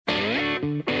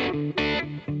The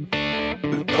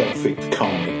perfect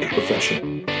karmic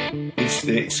profession.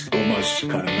 It's almost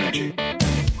kind of magic.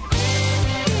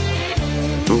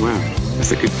 Oh wow,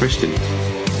 that's a good question.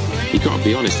 You gotta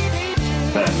be honest.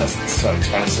 Man, that's so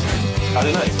expansive. I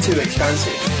don't know, it's too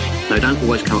expansive. They don't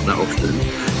always come up that often,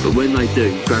 but when they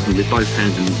do, grab them with both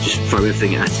hands and just throw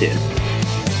everything at it.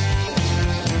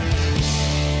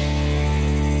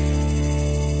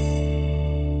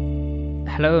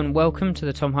 Hello and welcome to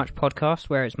the Tom Hutch podcast,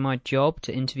 where it's my job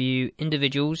to interview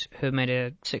individuals who have made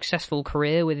a successful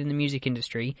career within the music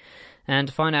industry and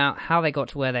to find out how they got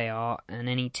to where they are and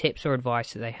any tips or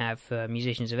advice that they have for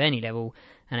musicians of any level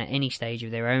and at any stage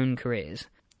of their own careers.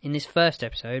 In this first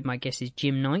episode, my guest is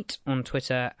Jim Knight, on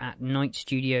Twitter at Knight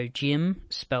Studio Jim,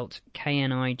 spelt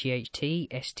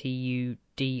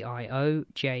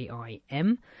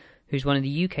KNIGHT-STUDIOJIM, who's one of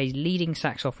the UK's leading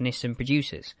saxophonists and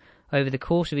producers. Over the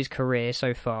course of his career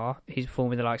so far, he's performed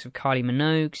with the likes of Kylie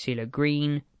Minogue, CeeLo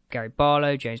Green, Gary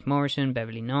Barlow, James Morrison,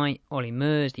 Beverly Knight, Ollie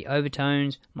Murs, The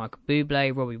Overtones, Michael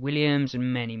Bublé, Robbie Williams,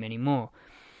 and many, many more,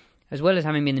 as well as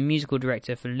having been the musical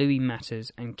director for Louis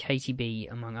Matters and Katie B,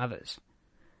 among others.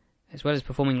 As well as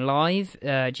performing live,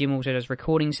 Jim also does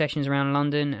recording sessions around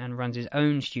London and runs his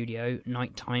own studio,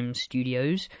 Nighttime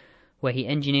Studios, where he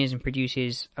engineers and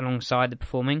produces alongside the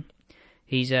performing.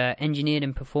 He's engineered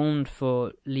and performed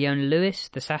for Leona Lewis,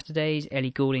 The Saturdays,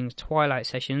 Ellie Goulding's Twilight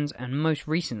Sessions, and most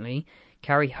recently,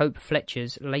 Carrie Hope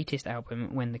Fletcher's latest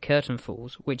album, When the Curtain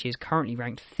Falls, which is currently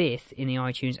ranked 5th in the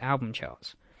iTunes album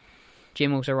charts.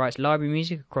 Jim also writes library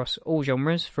music across all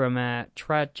genres, from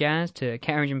trad jazz to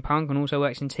garage and punk, and also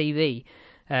works in TV,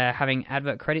 having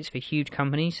advert credits for huge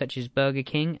companies such as Burger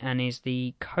King, and is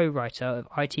the co-writer of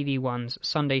ITV1's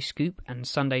Sunday Scoop and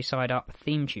Sunday Side Up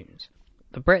theme tunes.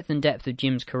 The breadth and depth of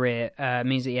Jim's career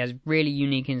means that he has really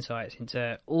unique insights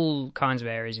into all kinds of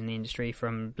areas in the industry,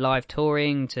 from live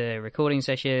touring to recording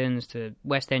sessions to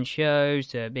West End shows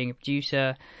to being a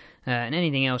producer and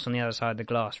anything else on the other side of the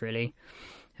glass, really.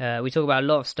 We talk about a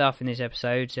lot of stuff in this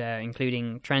episode,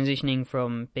 including transitioning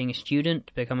from being a student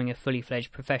to becoming a fully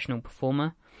fledged professional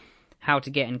performer, how to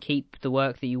get and keep the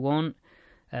work that you want,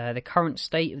 the current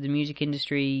state of the music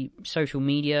industry, social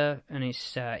media and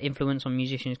its influence on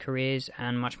musicians' careers,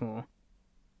 and much more.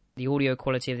 The audio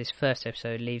quality of this first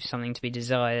episode leaves something to be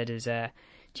desired, as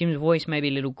Jim's voice may be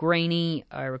a little grainy.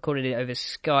 I recorded it over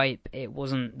Skype. It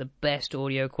wasn't the best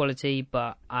audio quality,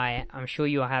 but I'm sure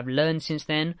you have learned since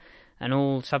then, and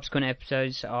all subsequent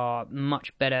episodes are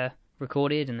much better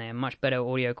recorded and they're much better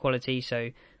audio quality, so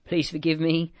please forgive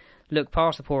me. Look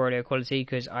past the poor audio quality,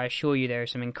 because I assure you there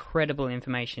is some incredible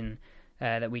information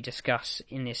that we discuss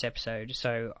in this episode.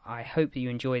 So I hope that you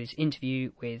enjoy this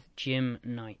interview with Jim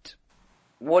Knight.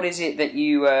 What is it that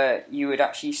you would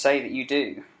actually say that you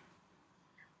do?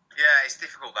 Yeah, it's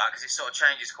difficult that, because it sort of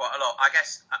changes quite a lot. I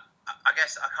guess I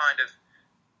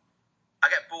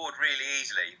get bored really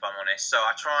easily, if I'm honest. So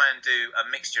I try and do a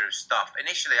mixture of stuff.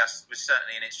 Initially, I was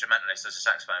certainly an instrumentalist as a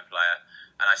saxophone player,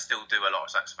 and I still do a lot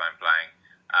of saxophone playing.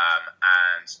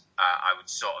 I would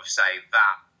sort of say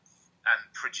that and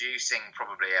producing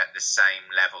probably at the same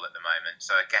level at the moment.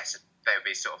 So I guess they would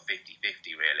be sort of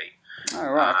 50-50 really. Oh,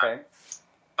 right, okay.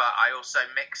 But I also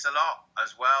mix a lot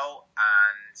as well,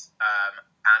 and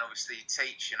obviously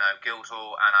teach,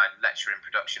 Guildhall, and I lecture in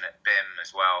production at BIM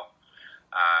as well,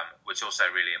 which is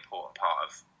also a really important part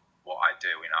of what I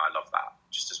do. I love that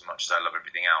just as much as I love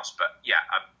everything else. But yeah,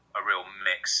 a real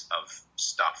mix of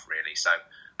stuff really. So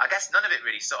I guess none of it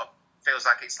really sort of feels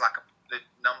like it's like the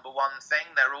number one thing.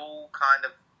 They're all kind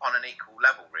of on an equal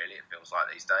level, really, it feels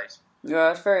like these days. Yeah,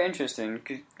 that's very interesting.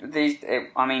 Cause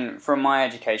from my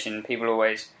education, people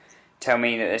always tell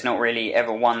me that there's not really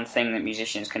ever one thing that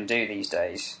musicians can do these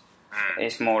days.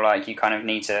 It's more like you kind of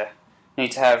need to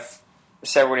have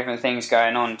several different things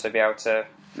going on to be able to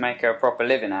make a proper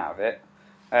living out of it.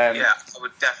 Yeah, I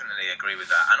would definitely agree with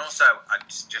that. And also,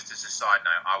 just as a side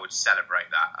note, I would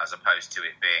celebrate that as opposed to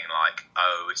it being like,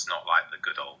 oh, it's not like the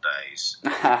good old days.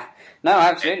 No,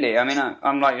 absolutely.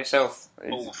 I'm like yourself.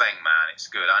 Whole thing, man, it's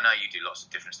good. I know you do lots of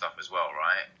different stuff as well,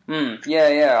 right?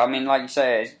 Yeah. Like you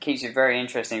say, it keeps it very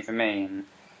interesting for me. And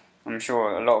I'm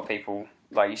sure a lot of people,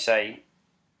 like you say,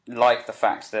 like the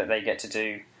fact that they get to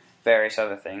do various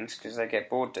other things because they get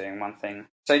bored doing one thing.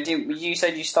 So you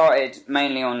said you started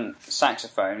mainly on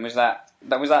saxophone. Was that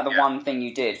the one thing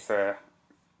you did for?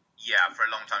 Yeah, for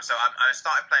a long time. So I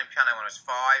started playing piano when I was 5.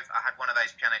 I had one of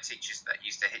those piano teachers that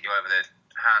used to hit you over the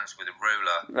hands with a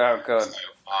ruler. Oh, God. So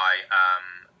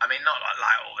not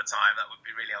like all the time, that would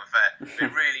be really unfair.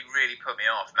 It really, really put me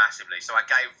off massively. So I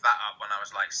gave that up when I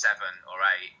was like 7 or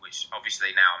 8, which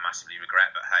obviously now I massively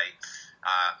regret, but hey.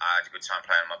 I had a good time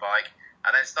playing on my bike.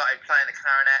 And then started playing the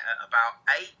clarinet at about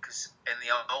 8, because in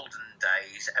the olden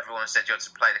days, everyone said you had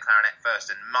to play the clarinet first,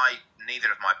 and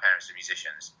neither of my parents are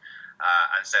musicians,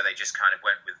 and so they just kind of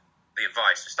went with the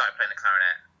advice to start playing the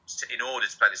clarinet in order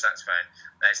to play the saxophone.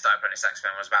 Then started playing the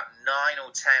saxophone when I was about 9 or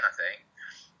 10, I think.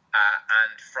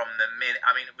 And from the minute,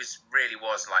 I mean, it really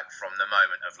was like from the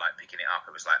moment of like picking it up,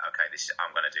 it was like, okay,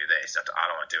 I'm going to do this. I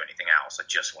don't want to do anything else. I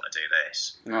just want to do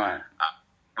this. Right.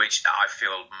 Which I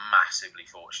feel massively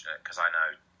fortunate, because I know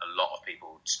a lot of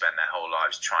people spend their whole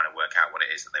lives trying to work out what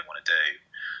it is that they want to do.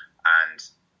 And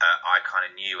I kind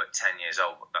of knew at 10 years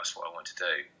old that's what I wanted to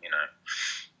do, you know.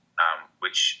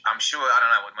 Which I'm sure, I don't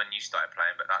know when you started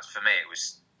playing, but that's, for me, it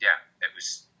was,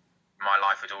 my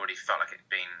life had already felt like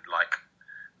it'd been like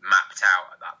mapped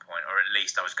out at that point, or at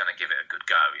least I was going to give it a good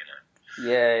go, you know.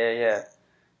 Yeah.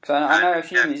 Because I know a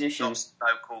few musicians.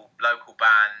 Local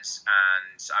bands,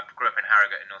 and I grew up in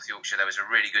Harrogate in North Yorkshire. There was a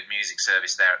really good music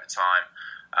service there at the time.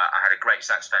 I had a great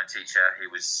saxophone teacher who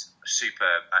was super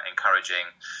encouraging.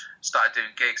 Started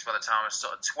doing gigs by the time I was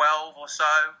sort of 12 or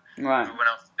so. Right. When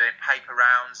I was doing paper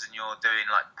rounds, and you're doing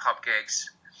like pub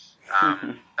gigs.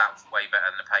 That was way better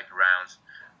than the paper round.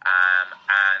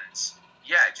 And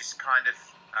yeah, just kind of,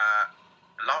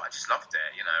 I just loved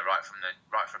it, you know, right from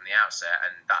the outset,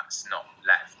 and that's not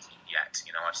left yet.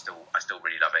 You know, I still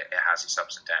really love it. It has its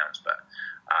ups and downs, but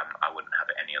I wouldn't have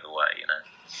it any other way, you know.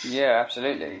 Yeah,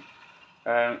 absolutely.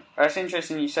 That's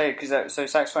interesting you say, because so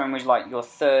saxophone was like your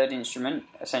third instrument,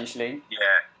 essentially.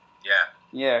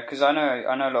 Yeah. Because I know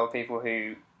a lot of people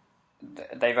who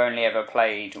they've only ever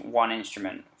played one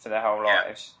instrument for their whole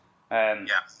lives.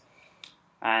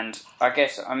 And I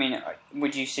guess, I mean,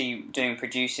 would you see doing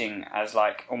producing as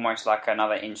like almost like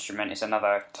another instrument? It's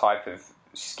another type of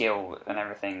skill and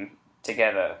everything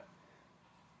together.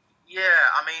 Yeah,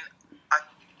 I mean,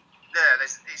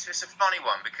 it's a funny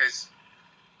one, because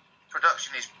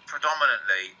production is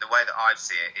predominantly, the way that I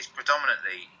see it, is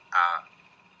predominantly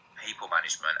people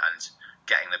management and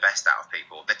getting the best out of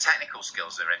people. The technical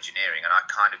skills are engineering, and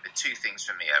the two things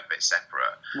for me are a bit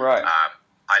separate. Right.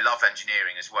 I love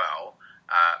engineering as well.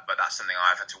 But that's something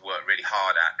I've had to work really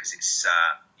hard at, because it's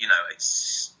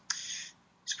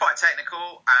quite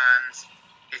technical, and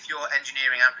if you're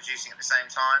engineering and producing at the same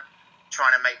time,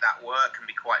 trying to make that work can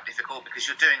be quite difficult,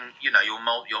 because you're doing, you know, you're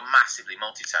massively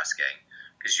multitasking,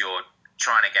 because you're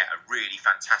trying to get a really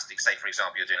fantastic, say for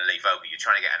example, you're doing a lead vocal, you're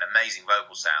trying to get an amazing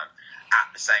vocal sound at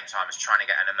the same time as trying to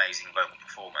get an amazing vocal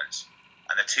performance.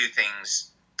 And the two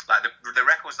things, like the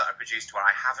records that I produced where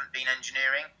I haven't been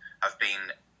engineering have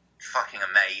been fucking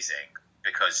amazing,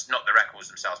 because not the records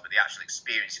themselves, but the actual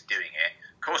experience of doing it.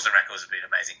 Of course, the records have been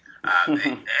amazing.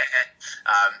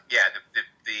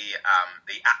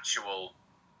 The actual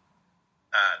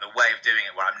the way of doing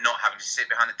it, where I'm not having to sit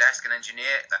behind the desk and engineer.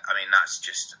 That's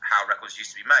just how records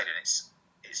used to be made, and it's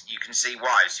you can see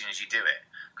why as soon as you do it,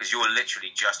 because you're literally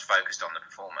just focused on the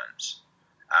performance.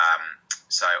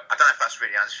 So I don't know if that's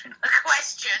really answering the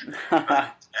question.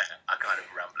 But, I'm kind of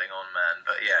rambling on, man.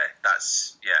 But yeah,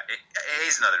 it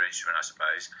is another instrument, I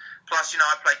suppose. Plus, you know,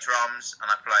 I play drums,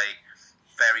 and I play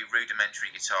very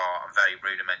rudimentary guitar and very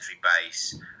rudimentary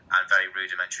bass and very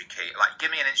rudimentary key. Like,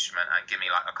 give me an instrument and give me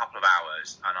like a couple of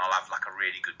hours, and I'll have like a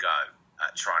really good go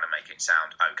at trying to make it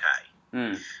sound okay.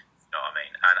 You know what I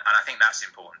mean? And I think that's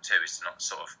important too, is to not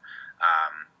sort of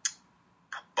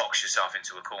box yourself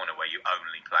into a corner where you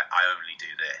only play, I only do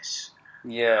this.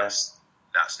 Yeah.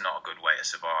 That's not a good way to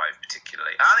survive,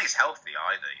 particularly. I don't think it's healthy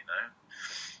either, you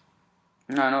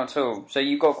know? No, not at all. So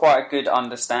you've got quite a good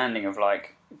understanding of,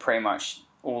 like, pretty much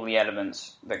all the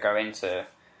elements that go into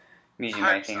music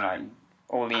making, so. Like,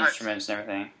 all the instruments and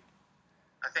everything.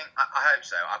 I hope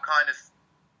so.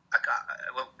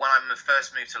 When I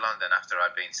first moved to London, after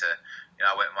I'd been to, you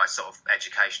know, my sort of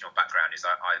educational background is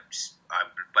I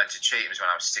went to Cheatham's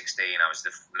when I was 16.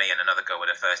 Me and another girl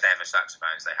were the first ever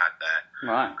saxophones they had there.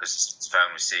 Right. Because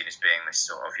saxophone was seen as being this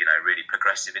sort of, you know, really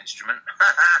progressive instrument,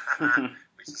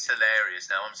 which is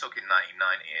hilarious. Now I'm talking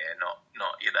 1990 here, not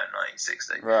you know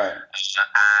 1960. Right.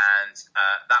 And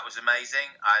that was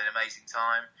amazing. I had an amazing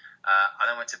time.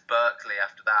 I then went to Berkeley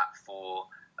after that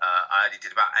for. I only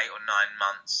did about 8 or 9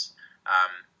 months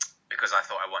because I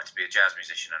thought I wanted to be a jazz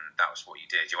musician, and that was what you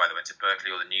did. You either went to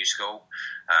Berkeley or the New School,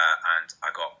 and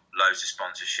I got loads of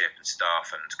sponsorship and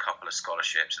stuff and a couple of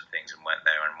scholarships and things, and went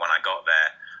there. And when I got there,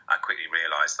 I quickly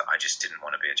realised that I just didn't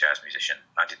want to be a jazz musician.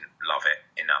 I didn't love it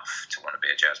enough to want to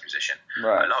be a jazz musician.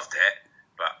 Right. I loved it,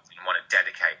 but I didn't want to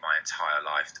dedicate my entire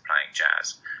life to playing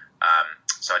jazz.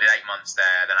 So I did 8 months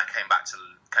there. Then I came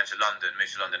to London,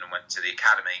 moved to London, and went to the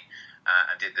academy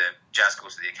and did the jazz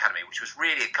course at the academy, which was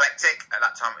really eclectic. At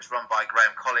that time, it was run by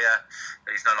Graham Collier,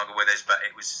 who's no longer with us. But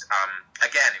it was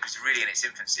again, it was really in its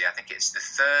infancy. I think it's the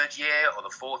third year or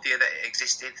the fourth year that it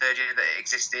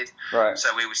existed. Right.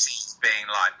 So we were seen as being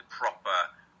like the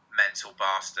proper mental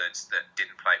bastards that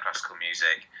didn't play classical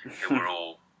music, who were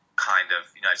all kind of,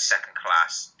 second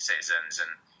class citizens. And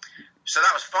so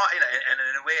that was fun, and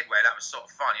in a weird way that was sort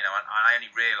of fun, and I only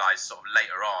realised sort of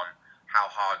later on how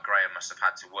hard Graham must have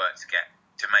had to work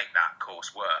to make that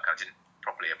course work. I didn't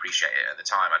properly appreciate it at the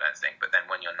time, I don't think, but then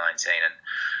when you're 19 and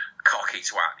cocky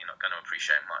twat, you're not going to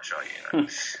appreciate much, are you?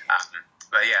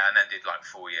 But yeah, and then did like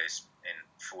 4 years in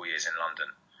London,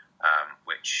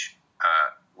 which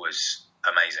was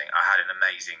amazing. I had an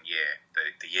amazing year.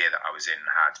 The year that I was in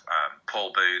had Paul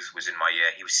Booth was in my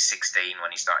year. He was 16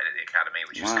 when he started at the academy,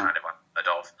 which was kind of unheard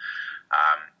of.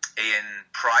 Ian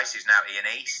Price, who's now Ian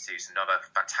East, who's another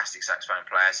fantastic saxophone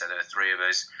player. So there were three of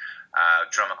us. A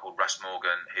drummer called Russ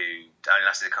Morgan, who only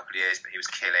lasted a couple of years, but he was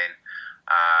killing.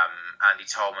 Andy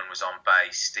Tolman was on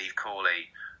bass. Steve Corley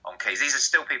on keys. These are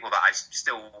still people that I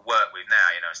still work with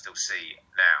now. I still see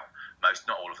now.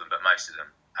 Not all of them, but most of them.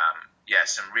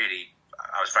 Some really.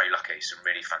 I was very lucky. Some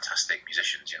really fantastic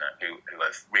musicians, who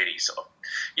have really sort of.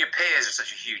 Your peers are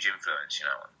such a huge influence,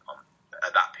 on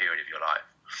at that period of your life.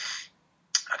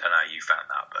 I don't know how you found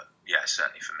that, but yeah,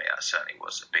 certainly for me, that certainly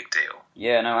was a big deal.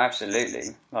 Yeah, no,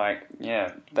 absolutely. Like,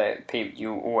 yeah,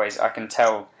 I can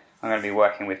tell I'm going to be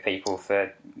working with people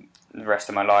for the rest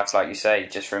of my life, like you say,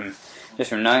 just from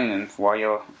knowing them while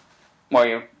you're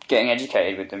getting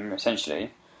educated with them,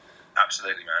 essentially.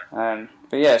 Absolutely, man.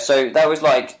 But yeah, so that was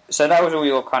all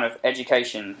your kind of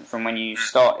education from when you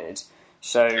started.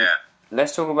 So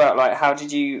let's talk about like how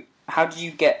did you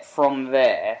get from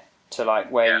there to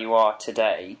like where you are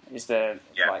today? Is there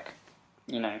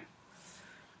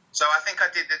So I think I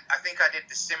did a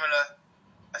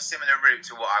similar route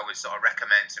to what I would sort of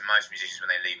recommend to most musicians when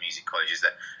they leave music college. Is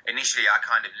that initially I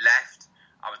kind of left.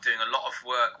 I was doing a lot of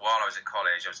work while I was at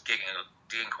college. I was gigging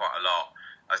quite a lot.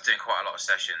 I was doing quite a lot of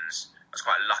sessions. I was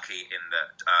quite lucky in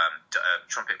that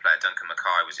trumpet player Duncan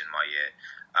Mackay was in my year,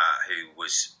 who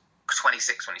was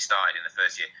 26 when he started in the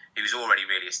first year. He was already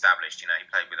really established. He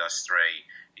played with us three.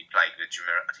 He played with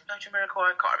Jamiroquai,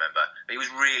 I can't remember. But he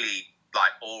was really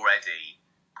like already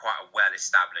quite a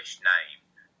well-established name.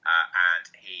 And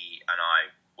he and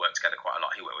I worked together quite a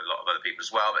lot. He worked with a lot of other people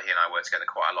as well, but he and I worked together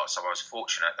quite a lot. So I was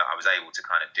fortunate that I was able to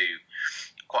kind of do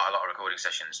quite a lot of recording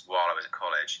sessions while I was at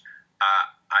college.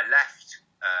 I left,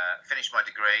 finished my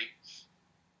degree.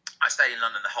 I stayed in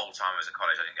London the whole time I was at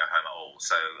college. I didn't go home at all.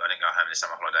 So I didn't go home in the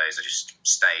summer holidays. I just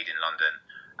stayed in London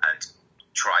and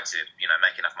tried to,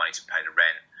 make enough money to pay the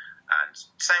rent. And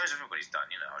same as everybody's done,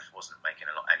 I just wasn't making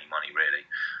any money really.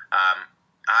 I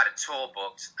had a tour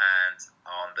booked, and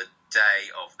on the day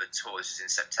of the tour, this is in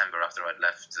September after I'd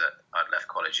left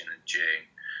college in June.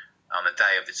 On the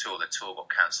day of the tour got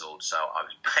cancelled. So I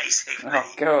was basically.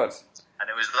 Oh God. And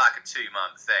it was like a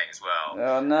 2-month thing as well.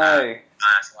 Oh no!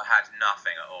 And so I had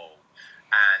nothing at all.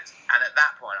 And at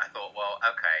that point, I thought, well,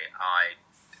 okay, I'm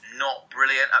not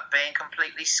brilliant at being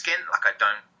completely skint. Like I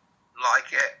don't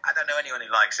like it. I don't know anyone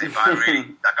who likes it, but I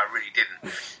really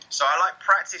didn't. So I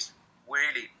practiced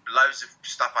really loads of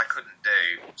stuff I couldn't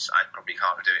do. So I probably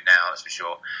can't do it now, that's for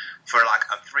sure. For like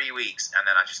 3 weeks, and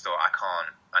then I just thought I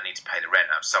need to pay the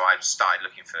rent now. So I started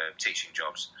looking for teaching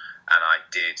jobs, and I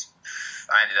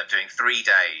ended up doing 3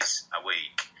 days a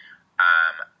week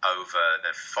over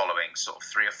the following sort of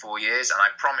 3 or 4 years. And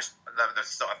I promised, the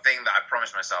sort of thing that I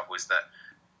promised myself was that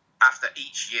after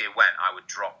each year went, I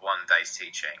would drop 1 day's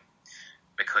teaching,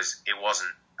 because it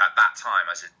wasn't, at that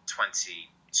time, as a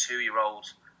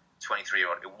 22-year-old,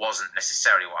 23-year-old, it wasn't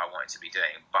necessarily what I wanted to be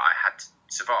doing, but I had to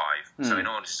survive. So in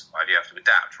order to survive, you have to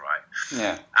adapt, right?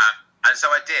 Yeah. And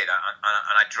so I did,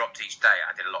 and I dropped each day.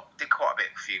 I did quite a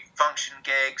few function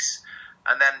gigs,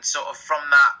 and then sort of from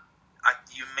that,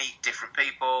 you meet different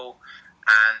people,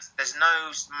 and there's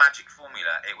no magic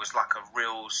formula. It was like a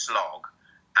real slog,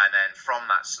 and then from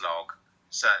that slog,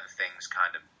 certain things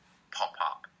kind of pop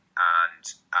up, and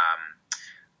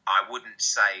I wouldn't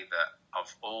say that of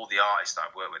all the artists that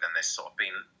I've worked with, and there's sort of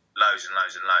been loads and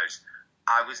loads and loads,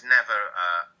 I was never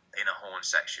in a horn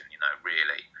section,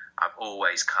 really. I've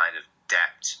always kind of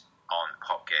depped on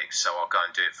pop gigs, so I'll go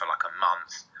and do it for like a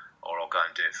month, or I'll go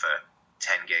and do it for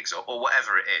 10 gigs, or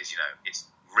whatever it is, it's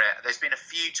rare. There's been a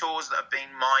few tours that have been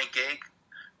my gig,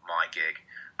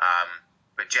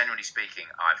 but generally speaking,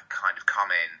 I've kind of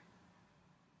come in,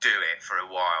 do it for a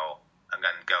while, and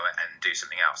then go and do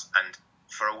something else. And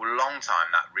for a long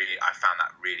time, I found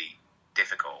that really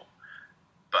difficult.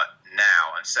 But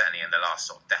now, and certainly in the last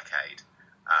sort of decade,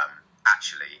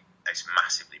 actually it's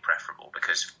massively preferable,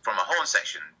 because from a horn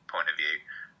section point of view,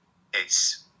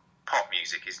 it's pop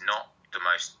music is not the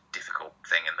most difficult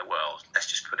thing in the world. Let's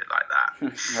just put it like that.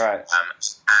 Right.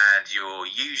 And you're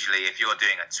usually, if you're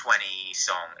doing a 20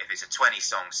 song, if it's a 20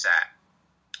 song set,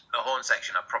 the horn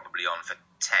section are probably on for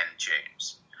 10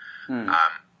 tunes.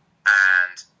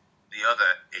 And the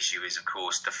other issue is, of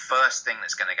course, the first thing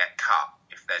that's going to get cut,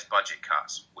 if there's budget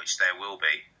cuts, which there will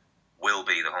be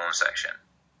the horn section.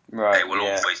 Right.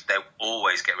 They'll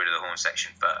always get rid of the horn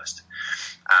section first.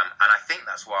 And I think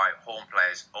that's why horn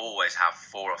players always have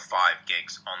 4 or 5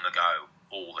 gigs on the go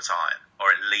all the time,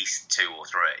 or at least 2 or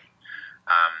 3.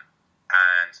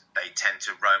 And they tend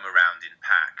to roam around in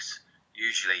packs,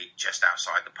 usually just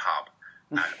outside the pub,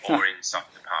 or inside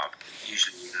the pub,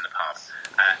 usually in the pub,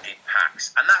 in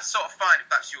packs. And that's sort of fine if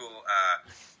that's your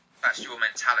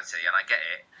mentality, and I get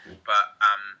it. But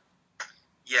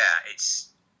it's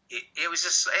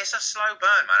a slow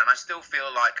burn, man, and I still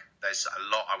feel like there's a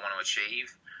lot I want to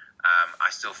achieve. I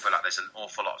still feel like there's an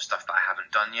awful lot of stuff that I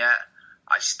haven't done yet.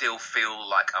 I still feel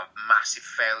like a massive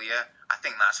failure. I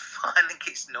think that's fine. I think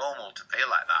it's normal to feel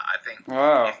like that. I think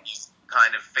if you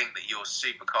kind of think that you're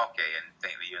super cocky and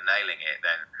think that you're nailing it,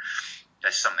 then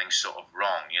there's something sort of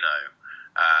wrong,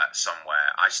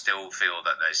 somewhere. I still feel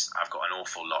that I've got an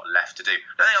awful lot left to do.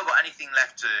 I don't think I've got anything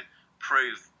left to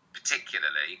prove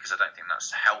particularly, because I don't think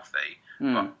that's healthy.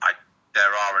 But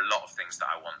there are a lot of things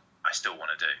that I still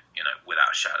want to do,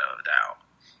 without a shadow of a doubt.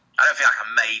 I don't feel like I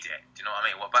made it. Do you know what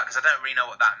I mean? Because I don't really know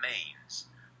what that means.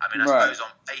 I mean, I suppose on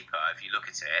paper, if you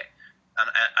look at it,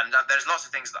 and there's lots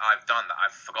of things that I've done that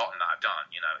I've forgotten that I've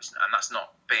done, and that's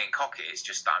not being cocky. It's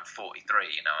just that I'm 43,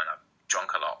 and I've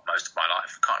drunk a lot most of my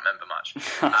life. I can't remember much.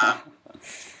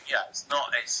 It's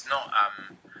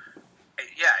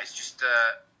just.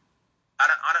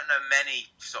 I don't know many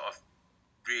sort of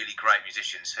really great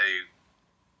musicians who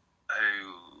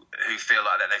feel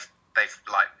like that they've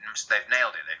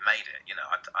nailed it, they've made it.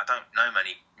 I don't know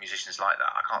many musicians like that.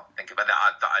 I can't think of it that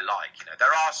I like.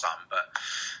 There are some, but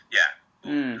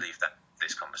we'll leave that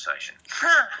this conversation.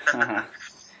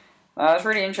 It's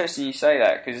really interesting you say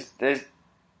that, because there's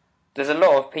a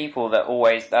lot of people that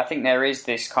always, I think there is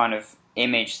this kind of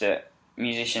image that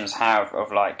musicians have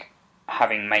of like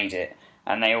having made it,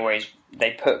 and they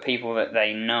put people that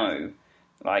they know,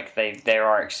 like there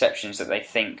are exceptions that they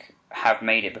think have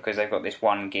made it because they've got this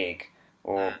one gig,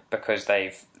 or because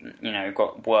they've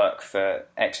got work for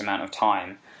X amount of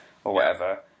time or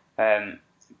whatever.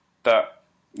 But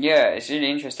yeah, it's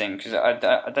really interesting, because I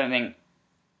don't think,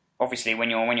 obviously when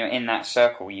you're in that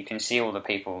circle, you can see all the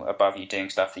people above you doing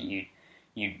stuff that you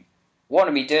want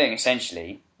to be doing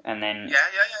essentially, and then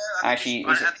I think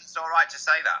it's all right to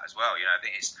say that as well. I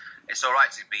think it's all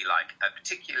right to be like,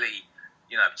 particularly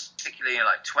in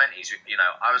like 20s.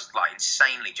 I was like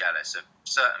insanely jealous of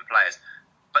certain players,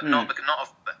 but not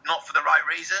for the right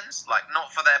reasons. Like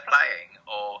not for their playing,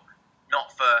 or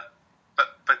not for,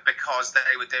 but because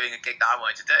they were doing a gig that I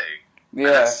wanted to do.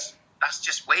 Yeah, that's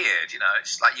just weird.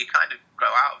 It's like you kind of grow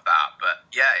out of that. But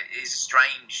yeah, it is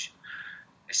strange.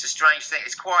 It's a strange thing.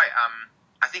 It's quite.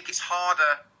 I think it's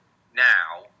harder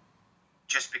now,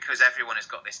 just because everyone has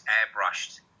got this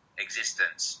airbrushed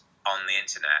existence on the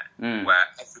internet, where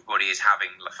everybody is having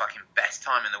the fucking best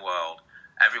time in the world.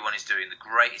 Everyone is doing the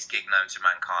greatest gig known to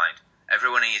mankind.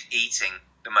 Everyone is eating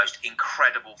the most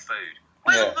incredible food.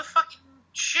 Where's all the fucking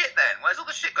shit then? Where's all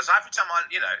the shit? Because every time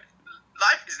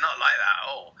life is not like that at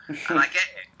all. And I get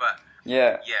it, but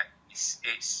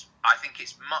it's. I think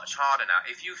it's much harder now.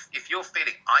 If you're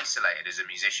feeling isolated as a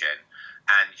musician,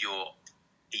 and you're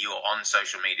on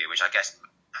social media, which I guess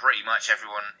pretty much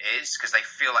everyone is, because they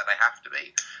feel like they have to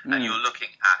be, and you're looking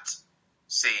at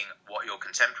seeing what your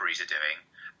contemporaries are doing,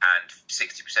 and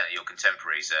 60% of your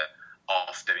contemporaries are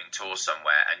off doing tours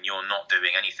somewhere, and you're not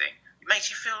doing anything. It makes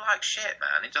you feel like shit,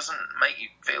 man. It doesn't make you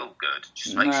feel good. It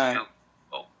just makes you feel,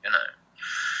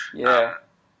 Yeah.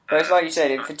 But it's like you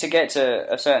said, to get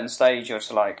to a certain stage, or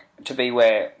to be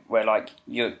where like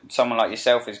someone like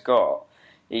yourself has got,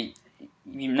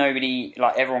 nobody,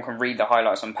 like everyone can read the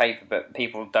highlights on paper, but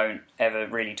people don't ever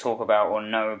really talk about or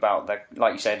know about the,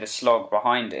 like you say, the slog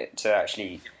behind it to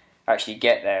actually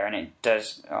get there. And it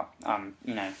does. I'm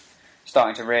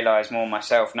starting to realise more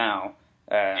myself now.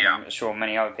 I'm sure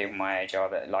many other people my age are,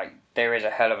 that like there is a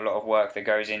hell of a lot of work that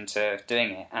goes into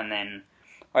doing it. And then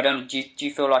I don't. Do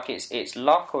you feel like it's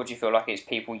luck, or do you feel like it's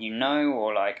people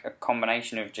or like a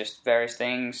combination of just various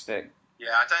things that?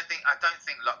 Yeah, I don't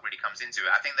think luck really comes into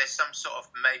it. I think there's some sort of,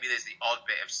 maybe there's the odd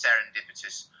bit of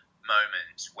serendipitous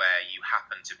moments where you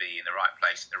happen to be in the right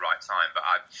place at the right time. But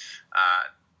I've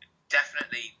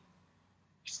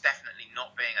it's definitely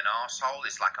not being an arsehole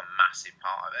is like a massive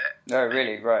part of it. Oh,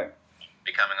 really? Right.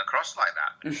 Becoming across like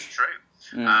that. It's true.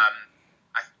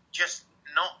 I just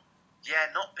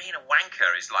not being a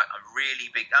wanker is like a really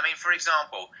big. I mean, for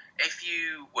example, if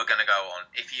you were going to go on,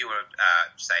 if you were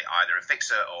say either a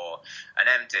fixer or an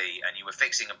MD, and you were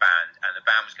fixing a band, and the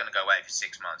band was going to go away for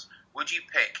 6 months, would you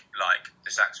pick like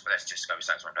the saxophone? Let's just go with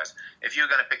saxophone players. If you were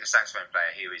going to pick the saxophone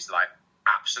player who is like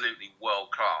absolutely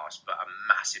world class but a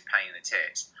massive pain in the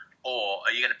tits, or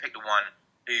are you going to pick the one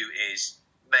who is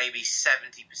maybe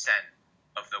 70%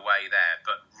 of the way there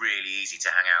but really easy to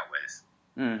hang out with?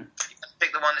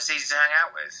 Pick the one that's easy to hang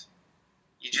out with.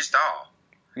 You just are.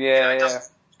 Yeah, It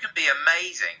can be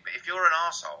amazing, but if you're an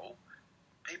arsehole,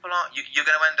 people aren't. You're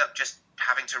going to end up just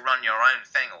having to run your own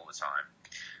thing all the time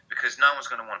because no one's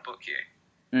going to want to book you.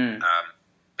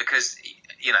 Because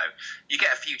you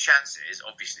get a few chances.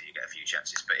 Obviously, you get a few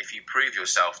chances, but if you prove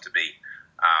yourself to be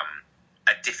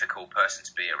a difficult person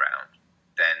to be around,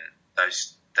 then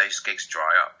those gigs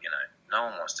dry up. No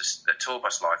one wants to. The tour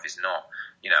bus life is not.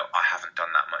 I haven't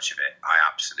done that much of it. I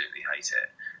absolutely hate it.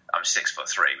 I'm 6'3",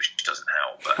 which doesn't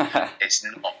help, but it's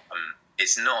not.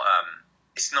 It's not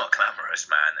glamorous,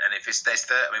 man. And if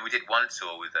we did one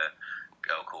tour with a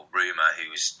girl called Rumour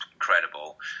who was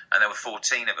incredible, and there were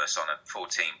 14 of us on a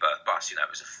 14-berth bus. It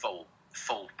was a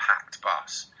full packed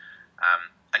bus,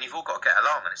 and you've all got to get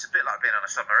along, and it's a bit like being on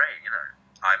a submarine,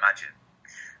 I imagine.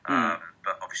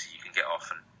 But obviously you can get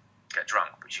off and get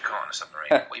drunk, which you can't on a submarine.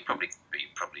 Well, you probably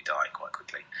die quite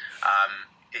quickly.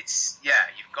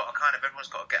 You've got to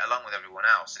everyone's got to get along with everyone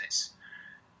else, and it's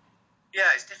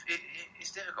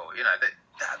difficult.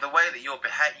 The way that you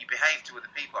behave to other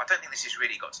people. I don't think this has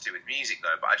really got to do with music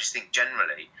though, but I just think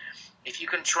generally, if you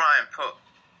can try and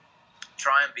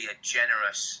be a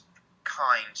generous,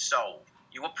 kind soul,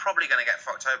 you are probably going to get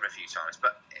fucked over a few times.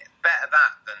 But better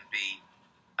that than be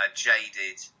a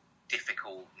jaded,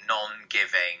 difficult,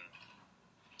 non-giving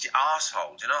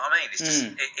arsehole. Do you know what I mean? It's just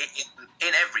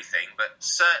in everything, but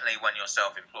certainly when you're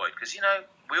self-employed, because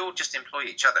we all just employ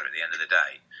each other at the end of the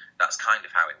day. That's kind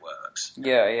of how it works.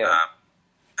 Yeah.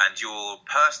 And your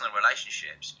personal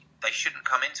relationships, they shouldn't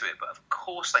come into it, but of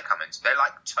course they come into it. They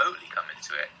totally come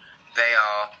into it. They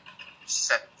are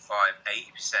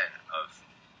 75-80%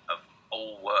 of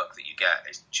all work that you get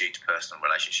is due to personal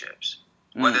relationships.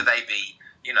 Whether they be,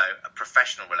 a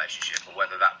professional relationship, or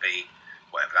whether that be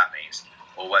whatever that means,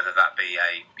 or whether that be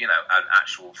an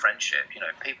actual friendship.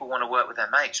 People want to work with their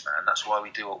mates, man. That's why we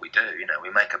do what we do. We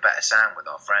make a better sound with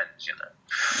our friends.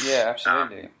 Yeah,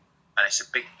 absolutely. And it's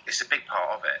a big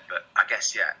part of it. But I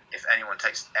guess if anyone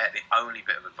takes the only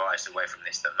bit of advice away from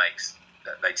this that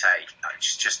they take,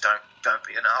 just don't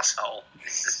be an arsehole.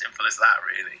 It's as simple as that,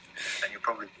 really, and you'll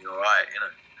probably be all right.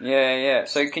 Yeah.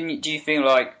 So do you feel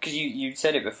like, because you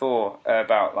said it before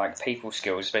about like people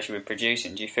skills, especially with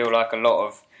producing, do you feel like a lot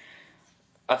of,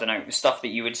 I don't know, stuff that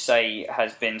you would say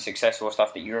has been successful, or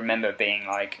stuff that you remember being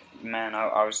like, man,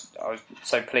 I was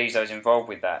so pleased I was involved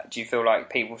with that? Do you feel like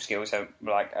people skills are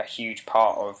like a huge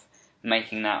part of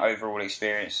making that overall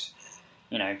experience,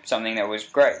 something that was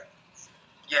great?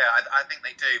 Yeah, I think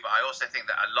they do, but I also think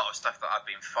that a lot of stuff that I've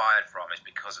been fired from is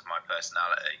because of my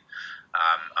personality.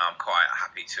 I'm quite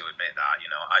happy to admit that.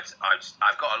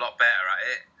 I've got a lot better at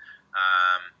it.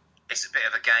 It's a bit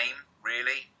of a game,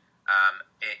 really.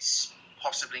 It's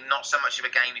possibly not so much of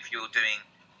a game if you're doing,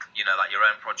 like your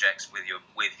own projects with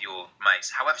your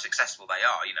mates. However successful they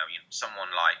are, someone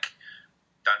like,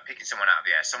 don't picking someone out of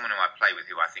the air, someone who I play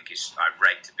with who I think I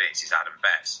rate to bits is Adam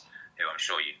Betts, who I'm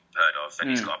sure you've heard of,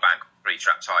 and he's got a band called Three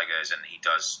Trap Tigers, and he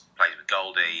plays with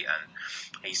Goldie, and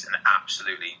he's an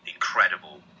absolutely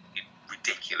incredible,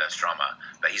 ridiculous drummer,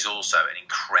 but he's also an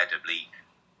incredibly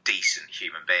decent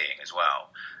human being as well.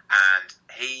 And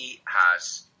he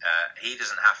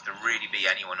doesn't have to really be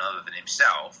anyone other than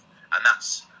himself, and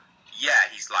that's,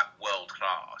 he's like world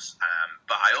class.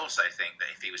 But I also think that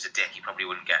if he was a dick, he probably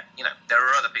wouldn't get, there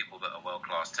are other people that are world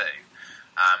class too.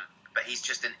 But he's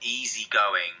just an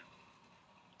easygoing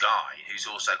guy who's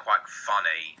also quite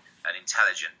funny and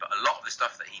intelligent. But a lot of the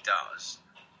stuff that he does,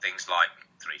 things like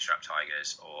Three Trap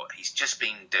Tigers, or he's just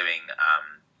been doing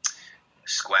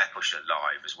Square Pusher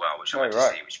live as well, which I went to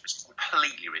see, which was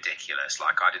completely ridiculous.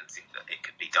 Like, I didn't think that it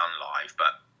could be done live,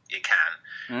 but it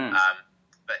can.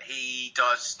 But he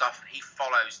does stuff, he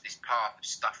follows this path of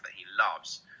stuff that he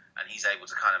loves, and he's able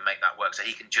to kind of make that work so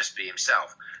he can just be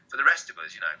himself. For the rest of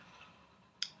us,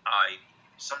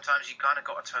 sometimes you kind of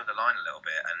got to toe the line a little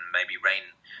bit and maybe rein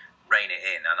it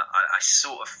in, and I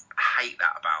sort of hate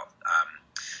that about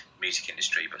music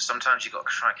industry, but sometimes you've got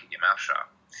to try and keep your mouth shut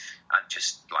and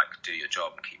just like do your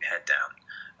job and keep your head down.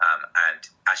 And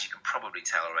as you can probably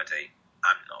tell already,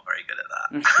 I'm not very good at that.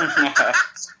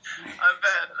 I'm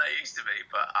better than I used to be,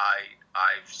 but I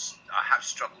have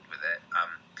struggled with it.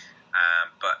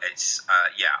 But it's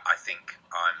I think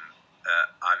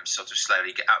I'm sort of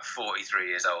slowly at 43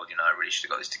 years old. You know, I really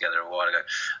should have got this together a while ago.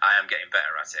 I am getting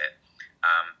better at it,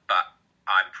 but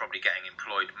I'm probably getting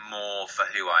employed more for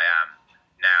who I am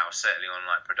now, certainly on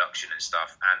like production and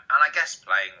stuff, and I guess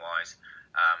playing wise,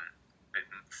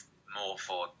 more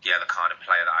for the kind of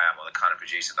player that I am, or the kind of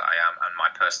producer that I am, and my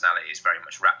personality is very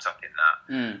much wrapped up in that,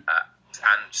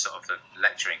 and sort of the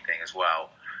lecturing thing as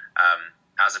well,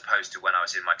 as opposed to when I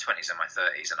was in my 20s and my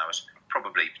 30s, and I was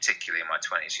probably, particularly in my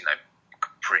 20s, you know,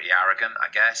 pretty arrogant, I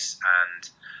guess, and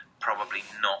probably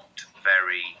not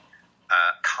very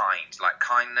kind. Like,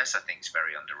 kindness, I think, is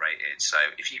very underrated. So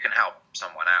if you can help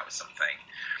someone out with something,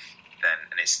 then,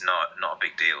 and it's not a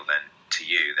big deal, then to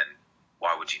you, then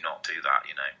why would you not do that?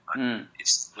 You know,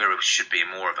 we should be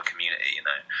more of a community, you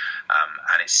know,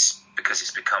 and it's because it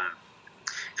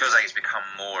feels like it's become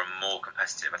more and more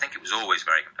competitive. I think it was always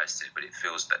very competitive, but it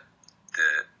feels that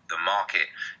the market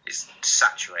is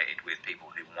saturated with people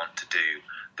who want to do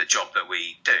the job that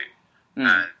we do.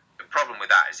 And the problem with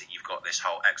that is that you've got this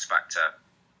whole X factor.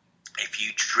 If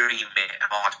you dream it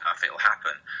hard enough, it'll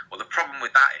happen. Well, the problem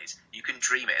with that is you can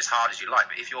dream it as hard as you like,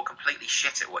 but if you're completely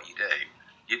shit at what you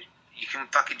do, you can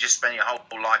fucking just spend your whole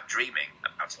life dreaming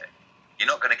about it. You're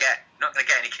not going to get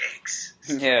any gigs.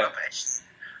 It's rubbish.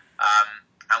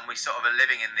 And we sort of are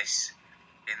living in this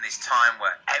time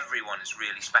where everyone is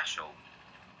really special.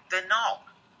 They're not.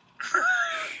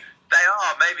 They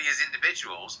are maybe as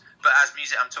individuals, but as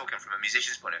music, I'm talking from a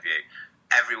musician's point of view.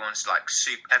 Everyone's like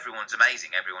everyone's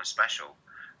amazing. Everyone's special.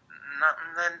 No,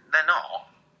 they're not.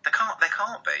 They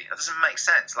can't be. That doesn't make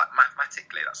sense. Like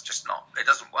mathematically, that's just not. It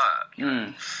doesn't work. You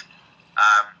know?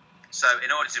 So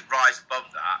in order to rise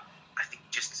above that, I think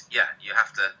you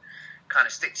have to kind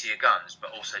of stick to your guns,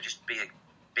 but also just be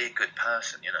a good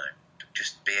person. You know,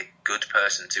 just be a good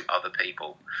person to other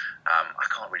people. I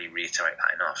can't really reiterate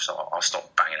that enough, so I'll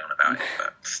stop banging on about it.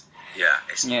 But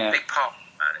it's a big part,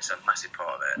 man. It's a massive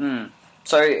part of it.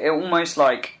 So it almost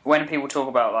like when people talk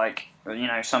about like, you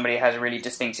know, somebody has a really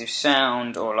distinctive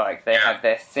sound, or like they have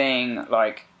their thing,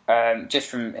 like just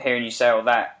from hearing you say all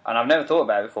that, and I've never thought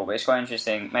about it before, but it's quite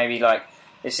interesting. Maybe like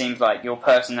it seems like your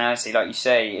personality, like you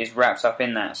say, is wrapped up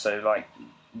in that. So like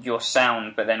your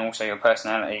sound, but then also your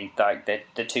personality, like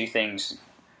the two things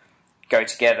go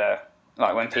together.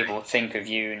 Like when people think of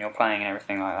you and your playing and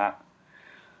everything like that.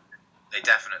 I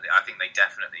think they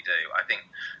definitely do. I think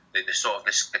the sort of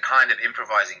the kind of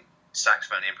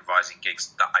saxophone improvising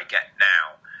gigs that I get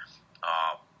now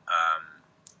are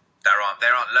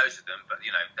there aren't loads of them, but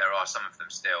you know there are some of them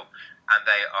still, and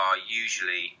they are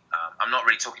usually. I'm not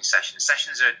really talking sessions.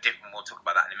 Sessions are different. We'll talk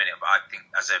about that in a minute. But I think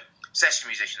as a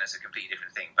session musician, that's a completely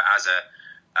different thing. But as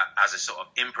a sort of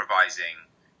improvising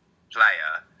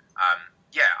player,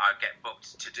 I get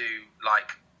booked to do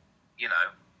like 100%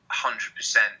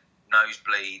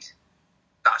 nosebleed.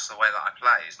 That's the way that I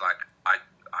play. Is like I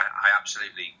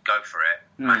absolutely go for it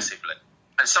massively.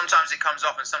 And sometimes it comes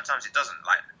off, and sometimes it doesn't.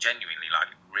 Like genuinely,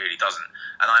 like it really doesn't.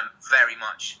 And I'm very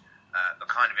much the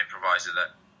kind of improviser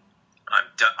that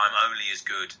I'm only as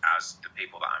good as the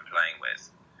people that I'm playing with.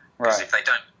 Because if they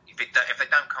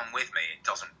don't come with me, it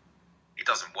doesn't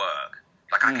work.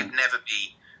 Like I could never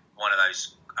be one of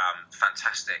those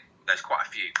fantastic. There's quite a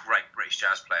few great British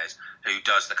jazz players who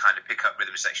does the kind of pick-up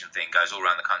rhythm section thing, goes all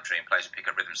around the country and plays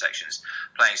pick-up rhythm sections,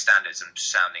 playing standards and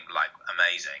sounding like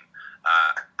amazing.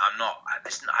 I'm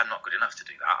not good enough to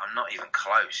do that. I'm not even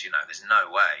close. You know, there's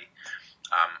no way.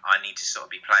 I need to sort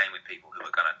of be playing with people who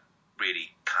are going to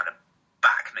really kind of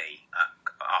back me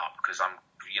up, because I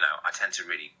tend to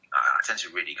really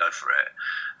go for it.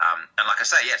 And like I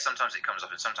say, sometimes it comes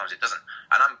off and sometimes it doesn't.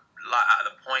 And I'm like at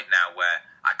the point now where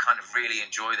I kind of really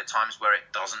enjoy the times where it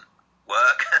doesn't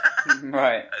work,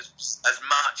 right? As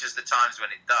much as the times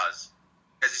when it does,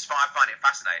 because I find it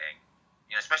fascinating.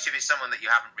 You know, especially if it's someone that you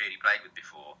haven't really played with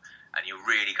before, and you're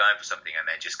really going for something, and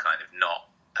they're just kind of not,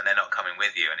 and they're not coming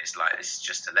with you, and it's like it's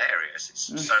just hilarious. It's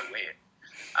so weird.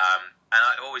 And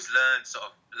I always learn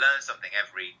something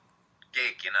every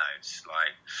gig. You know, it's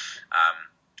like,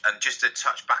 and just to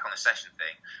touch back on the session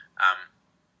thing.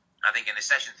 I think in the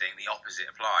session thing, the opposite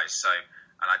applies. So,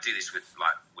 and I do this with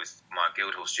my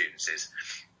Guildhall students, is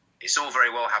it's all very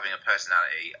well having a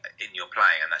personality in your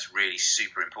playing, and that's really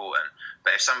super important.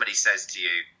 But if somebody says to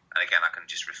you, and again, I can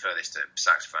just refer this to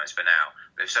saxophones for now,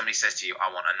 but if somebody says to you,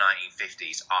 I want a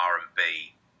 1950s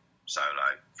R&B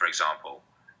solo, for example,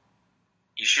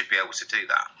 you should be able to do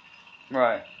that.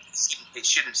 Right. It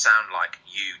shouldn't sound like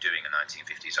you doing a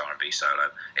 1950s R&B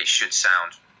solo. It should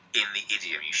sound in the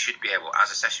idiom. You should be able, as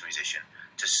a session musician,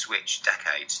 to switch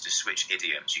decades, to switch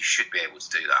idioms. You should be able to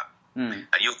do that.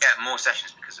 And you'll get more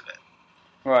sessions because of it.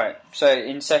 Right. So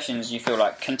in sessions, you feel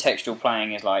like contextual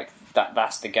playing is like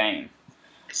that's the game.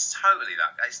 It's totally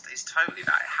that. It's totally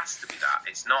that. It has to be that.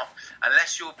 It's not,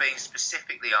 unless you're being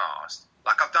specifically asked.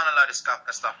 Like, I've done a load of stuff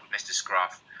with Mr.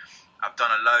 Scruff. I've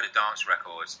done a load of dance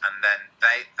records, and then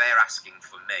they're asking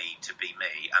for me to be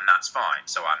me, and that's fine.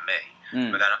 So I'm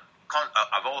me. But then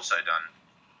I've also done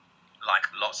like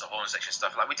lots of horn section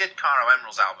stuff. Like we did Caro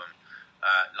Emerald's album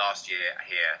last year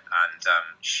here, and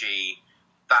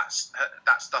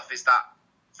that stuff is that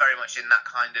very much in that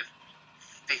kind of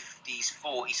 50s,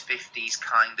 40s, 50s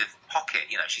kind of pocket.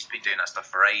 You know, she's been doing that stuff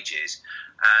for ages,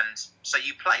 and so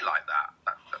you play like that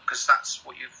because that's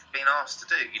what you've been asked to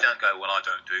do. You don't go, well, I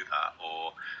don't do that,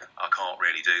 or I can't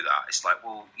really do that. It's like,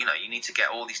 well, you know, you need to get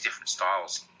all these different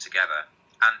styles together,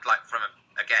 and like from a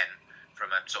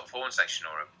sort of horn section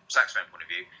or a saxophone point of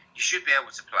view, you should be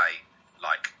able to play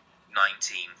like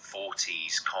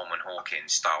 1940s Coleman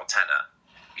Hawkins style tenor.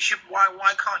 You should. Why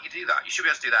can't you do that? You should be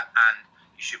able to do that, and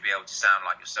you should be able to sound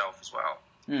like yourself as well.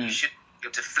 You should be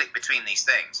able to flick between these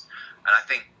things, and I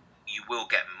think you will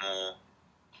get more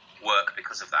work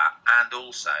because of that. And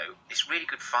also, it's really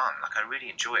good fun. Like, I really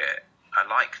enjoy it. I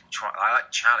like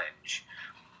challenge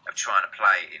of trying to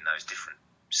play in those different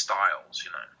styles.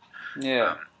 You know.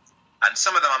 Yeah. And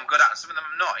some of them I'm good at, and some of them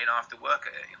I'm not. You know, I have to work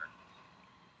at it. You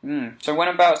know. So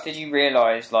whenabouts did you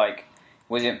realise? Like,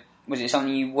 was it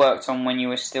something you worked on when you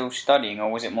were still studying,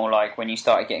 or was it more like when you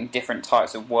started getting different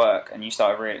types of work and you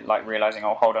started realising,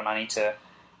 oh, hold on, I need to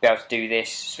be able to do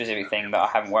this specific thing that I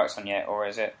haven't worked on yet, or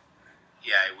is it?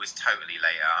 Yeah, it was totally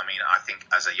later. I mean, I think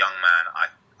as a young man,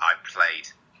 I played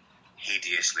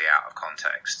hideously out of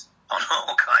context on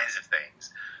all kinds of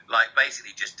things. Like,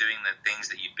 basically just doing the things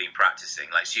that you've been practicing.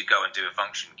 Like, so you go and do a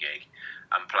function gig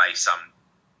and play some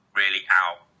really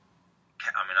out,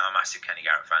 I mean, I'm a massive Kenny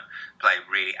Garrett fan, play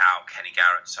really out Kenny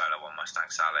Garrett solo on Mustang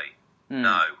Sally.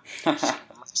 No.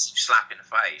 Slap in the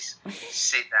face.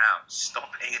 Sit down.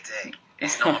 Stop being a dick.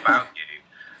 It's not about you.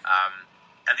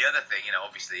 And the other thing, you know,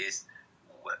 obviously is,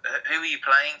 who are you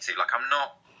playing to? Like,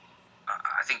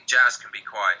 I think jazz can be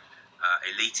quite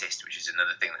elitist, which is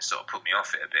another thing that sort of put me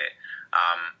off it a bit.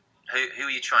 Who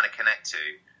are you trying to connect to?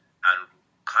 And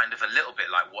kind of a little bit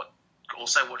like what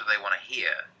do they want to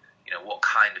hear? You know, what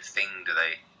kind of thing do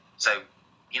they... So,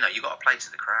 you know, you've got to play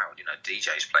to the crowd. You know,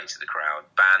 DJs play to the crowd.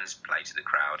 Bands play to the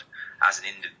crowd. As an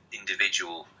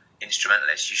individual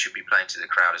instrumentalist, you should be playing to the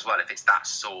crowd as well, if it's that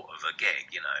sort of a gig,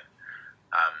 you know.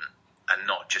 And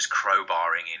not just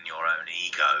crowbarring in your own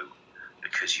ego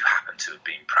because you happen to have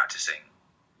been practicing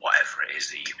whatever it is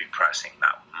that you've been practicing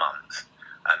that month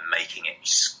and making it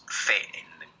fit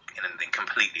in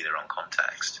completely the wrong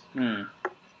context.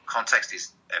 Context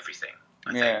is everything.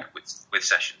 I think, with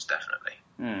sessions, definitely.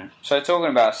 So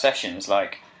talking about sessions,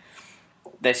 like,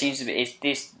 there seems to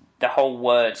be the whole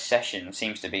word session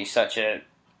seems to be such a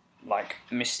like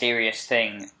mysterious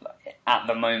thing at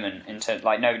the moment. Into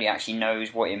like nobody actually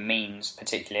knows what it means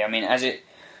particularly. I mean,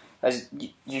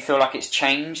 you feel like it's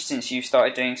changed since you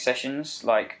started doing sessions,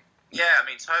 like. Yeah, I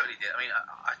mean, totally did. I mean,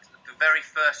 the very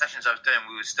first sessions I was doing,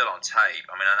 we were still on tape.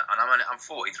 I mean, and I'm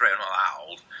 43, I'm not that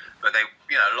old, but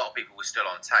a lot of people were still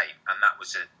on tape, and that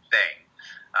was a thing,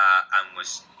 and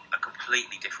was a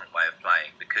completely different way of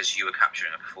playing because you were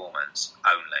capturing a performance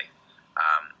only.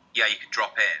 Yeah, you could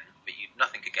drop in, but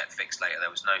nothing could get fixed later. There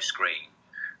was no screen.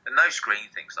 The no screen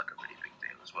thing's like a really big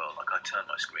deal as well. Like, I turn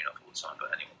my screen off all the time,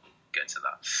 but anyway, we'll get to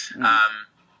that.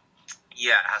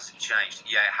 Yeah, it hasn't changed.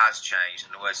 Yeah, it has changed,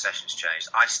 and the word session's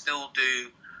changed. I still do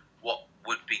what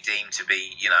would be deemed to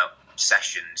be, you know,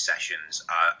 sessions,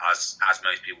 as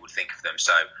most people would think of them.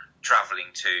 So,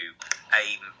 travelling to a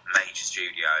major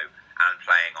studio and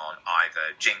playing on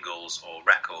either jingles or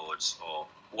records or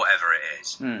whatever it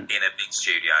is in a big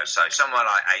studio. So, somewhere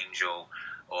like Angel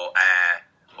or Air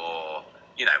or,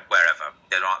 you know, wherever.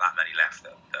 There aren't that many left,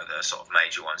 the sort of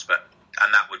major ones,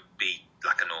 and that would be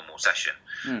like a normal session.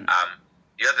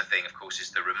 The other thing, of course, is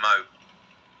the remote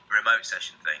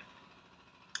session thing,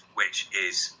 which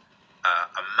is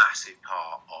a massive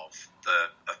part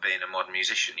of being a modern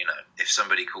musician. You know, if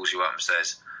somebody calls you up and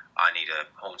says, I need a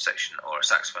horn section or a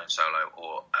saxophone solo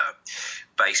or a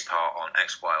bass part on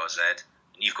X, Y, or Z,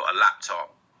 and you've got a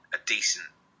laptop, a decent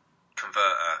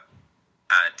converter,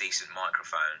 and a decent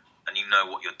microphone, and you know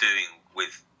what you're doing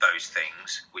with those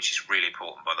things, which is really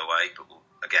important, by the way, but we'll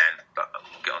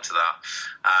get onto that.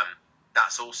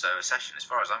 that's also a session, as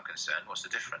far as I'm concerned. What's the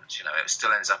difference? You know, it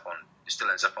still ends up on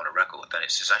a record, then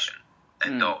it's a session.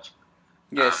 End of.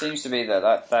 Yeah, it seems to be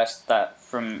that's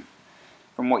from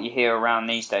what you hear around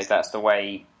these days. That's the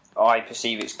way I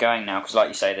perceive it's going now. Because, like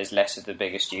you say, there's less of the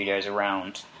bigger studios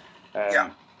around.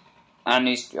 And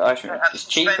it's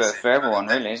cheaper for everyone,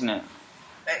 really, isn't it?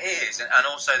 It is, and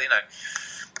also, you know,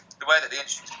 the way that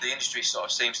the industry sort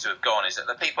of seems to have gone is that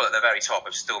the people at the very top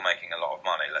are still making a lot of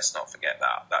money. Let's not forget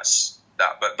that.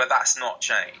 But that's not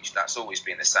changed. That's always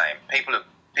been the same. People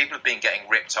have been getting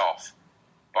ripped off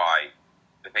by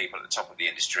the people at the top of the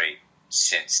industry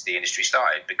since the industry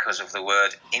started because of the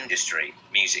word industry,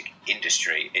 music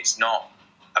industry. It's not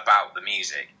about the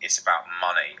music. It's about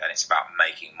money, and it's about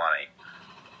making money.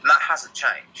 And that hasn't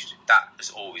changed. That has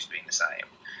always been the same.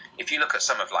 If you look at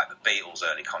some of like the Beatles'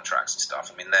 early contracts and stuff,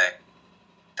 I mean, they're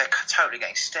totally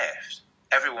getting stiffed.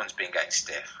 Everyone's been getting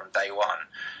stiffed from day one.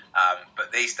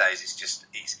 But these days,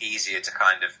 it's easier to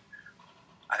kind of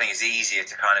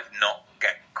not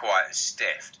get quite as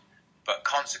stiffed. But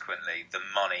consequently, the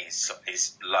money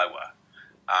is lower.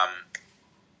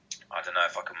 I don't know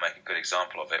if I can make a good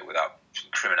example of it without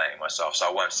incriminating myself, so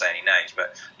I won't say any names.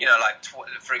 But, you know, like,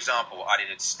 for example, I did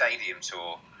a stadium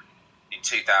tour in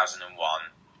 2001,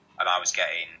 and I was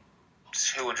getting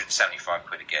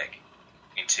 £275 a gig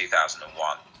in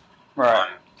 2001. Right.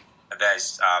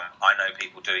 I know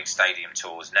people doing stadium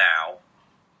tours now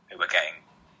who are getting,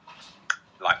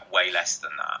 like, way less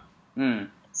than that.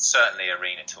 Certainly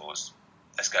arena tours.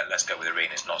 Let's go with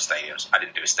arenas, not stadiums. I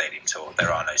didn't do a stadium tour.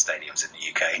 There are no stadiums in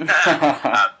the UK.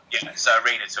 So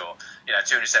arena tour, you know,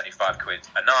 £275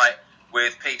 a night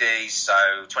with PDs, so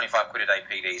 25 quid a day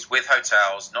PDs with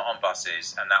hotels, not on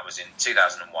buses, and that was in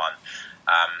 2001.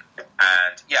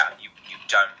 And yeah, you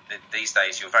don't. These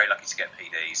days, you're very lucky to get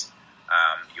PDs.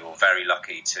 You're very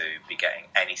lucky to be getting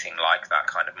anything like that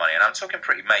kind of money, and I'm talking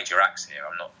pretty major acts here.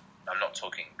 I'm not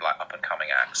talking like up and coming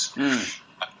acts.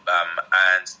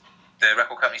 And the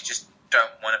record companies just don't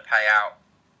want to pay out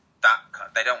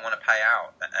they don't want to pay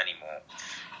out anymore.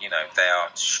 You know,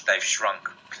 they've shrunk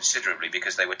considerably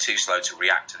because they were too slow to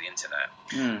react to the internet.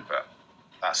 But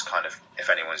that's kind of, if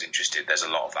anyone's interested, there's a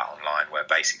lot of that online where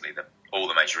basically all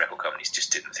the major record companies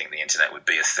just didn't think the internet would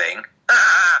be a thing.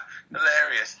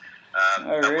 Hilarious.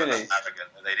 Really? Arrogant,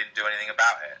 and they didn't do anything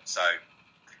about it. So,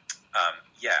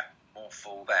 yeah, more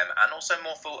fool them, and also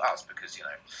more fool us because, you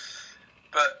know.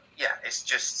 But yeah, it's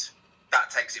just that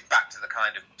takes it back to the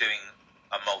kind of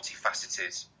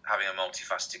having a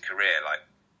multifaceted career. Like,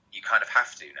 you kind of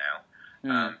have to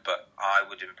now. But I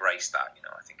would embrace that. You know,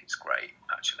 I think it's great,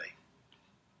 actually.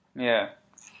 Yeah.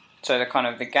 So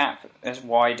the gap has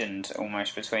widened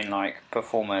almost between like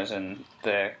performers and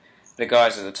the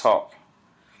guys at the top.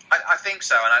 I think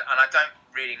so, and I don't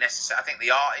really necessarily. I think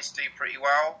the artists do pretty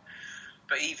well,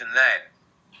 but even then,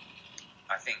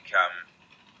 I think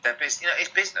they're business. You know, it's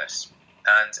business,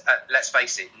 and let's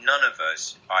face it, none of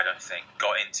us, I don't think,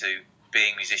 got into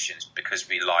being musicians because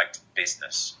we liked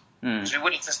business. Because we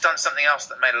wouldn't have done something else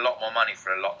that made a lot more money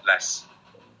for a lot less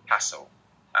hassle.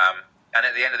 And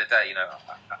at the end of the day, you know,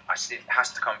 it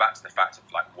has to come back to the fact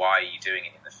of like, why are you doing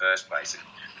it in the first place? And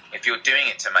if you're doing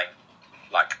it to make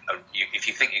if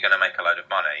you think you're going to make a load of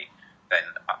money, then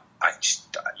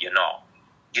you're not.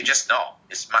 You're just not.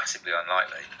 It's massively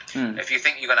unlikely. If you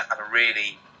think you're going to have a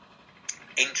really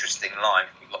interesting life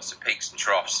with lots of peaks and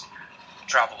troughs,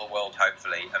 travel the world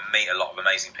hopefully, and meet a lot of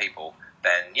amazing people,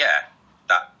 then yeah,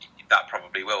 that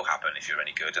probably will happen if you're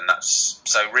any good. And that's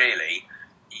so really,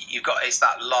 it's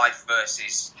that life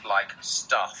versus like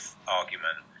stuff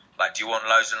argument. Like, do you want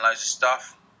loads and loads of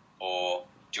stuff, or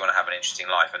do you want to have an interesting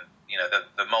life? And you know,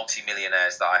 the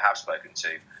multi-millionaires that I have spoken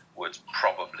to would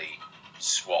probably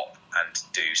swap and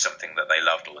do something that they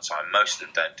loved all the time. Most of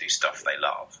them don't do stuff they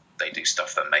love. They do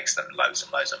stuff that makes them loads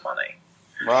and loads of money.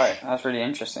 Right, that's really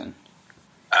interesting.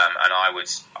 And I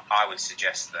would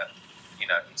suggest that, you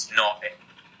know, it's not.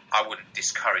 I wouldn't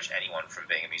discourage anyone from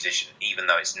being a musician, even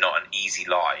though it's not an easy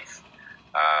life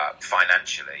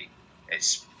financially.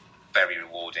 It's very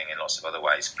rewarding in lots of other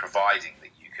ways, providing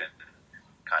that you can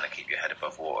kind of keep your head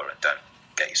above water and don't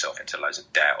get yourself into loads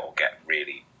of debt or get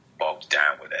really bogged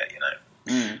down with it, you know.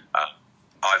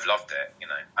 I've loved it, you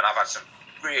know, and I've had some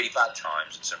really bad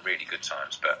times and some really good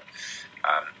times, but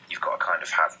you've got to kind of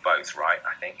have both, right,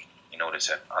 I think, in order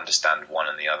to understand one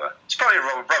and the other. It's probably a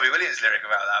Robbie Williams lyric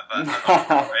about that, but I'm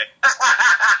not for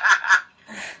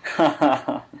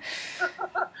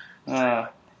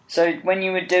it. So when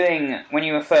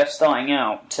you were first starting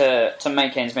out to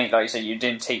make ends meet, like you said, you're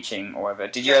doing teaching or whatever.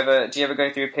 Did you ever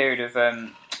go through a period of?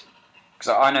 Because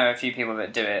I know a few people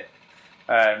that do it.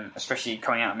 especially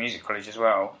coming out of music college as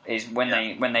well, is when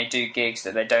they do gigs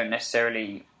that they don't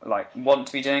necessarily like want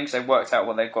to be doing because they've worked out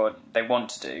what they want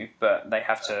to do, but they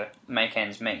have to make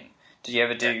ends meet. Did you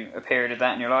ever do a period of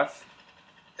that in your life?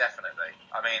 Definitely.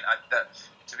 I mean,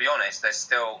 to be honest, there's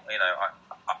still,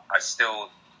 I still,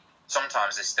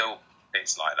 sometimes there's still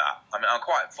bits like that. I mean, I'm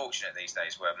quite fortunate these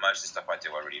days where most of the stuff I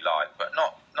do I really like, but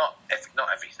not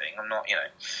everything. I'm not,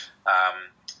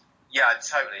 yeah,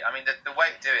 totally. I mean, the way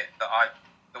to do it I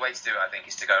think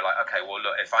is to go like, okay, well,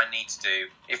 look, if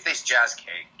this jazz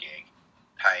gig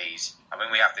pays, I mean,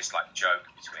 we have this like joke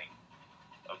between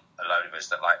a load of us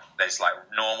that like there's like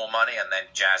normal money and then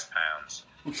jazz pounds.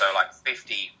 So like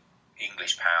 50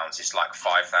 English pounds is like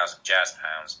 5,000 jazz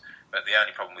pounds. But the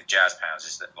only problem with jazz pounds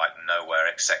is that like nowhere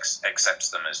accepts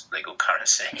them as legal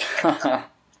currency. But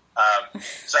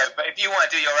if you want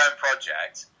to do your own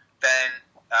project, then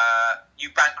you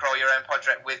bankroll your own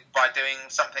project by doing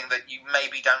something that you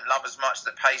maybe don't love as much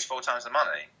that pays 4 times the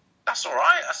money. That's all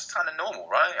right. That's kind of normal,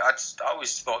 right? I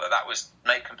always thought that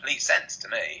made complete sense to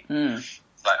me.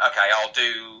 Like, okay, I'll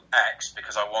do X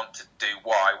because I want to do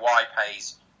Y. Y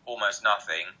pays almost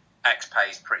nothing. X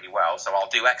pays pretty well, so I'll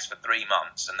do X for 3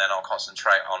 months, and then I'll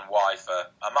concentrate on Y for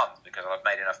a month because I've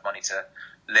made enough money to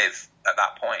live at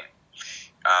that point.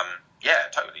 Yeah,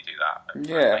 totally do that.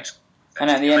 Yeah, and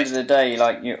at the end of the day,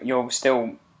 like you're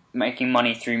still making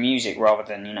money through music rather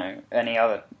than any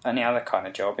other kind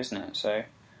of job, isn't it? So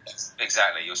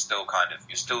exactly, you're still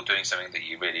doing something that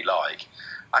you really like.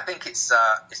 I think it's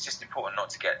just important not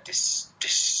to get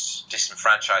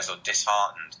disenfranchised or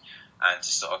disheartened, and to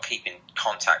sort of keep in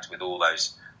contact with all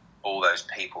those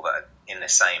people that are in the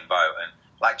same boat, and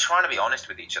like trying to be honest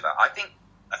with each other. I think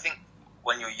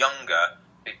when you're younger,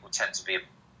 people tend to be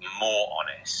more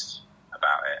honest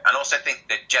about it, and also think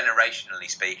that generationally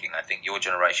speaking, I think your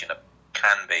generation are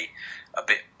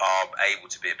able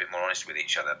to be a bit more honest with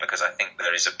each other, because I think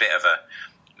there is a bit of a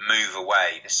move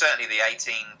away. Certainly the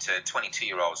 18 to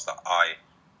 22-year-olds that I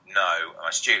know,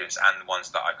 my students, and the ones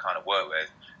that I kind of work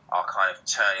with, are kind of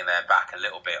turning their back a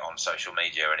little bit on social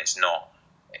media, and it's not.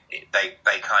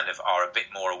 They kind of are a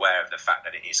bit more aware of the fact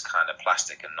that it is kind of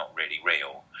plastic and not really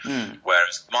real.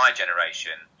 Whereas my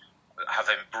generation have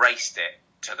embraced it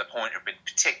to the point of,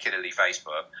 particularly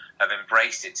Facebook, have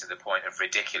embraced it to the point of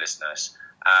ridiculousness,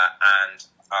 and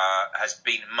has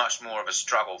been much more of a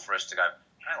struggle for us to go,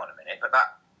 hang on a minute, but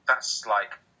that's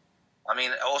like. I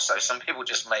mean, also some people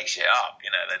just make shit up.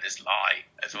 They just lie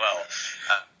as well,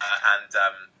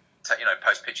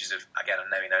 post pictures of, again, I'm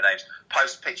naming no names,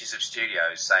 post pictures of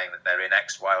studios saying that they're in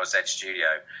X, Y, or Z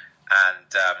studio,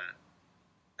 and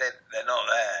they're not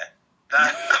there.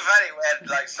 That's very weird.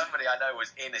 Like, somebody I know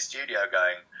was in a studio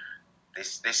going,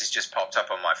 this has just popped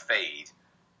up on my feed.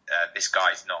 This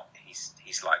guy's not.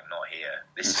 He's like not here.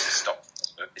 This is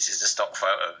a stock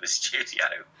photo of the studio.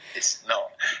 It's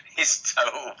not. It's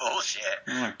total bullshit.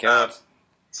 Oh my god.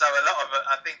 So a lot of it,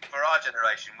 I think, for our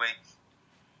generation,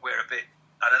 we're a bit.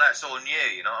 I don't know. It's all new.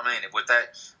 You know what I mean? There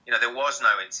was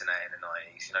no internet in the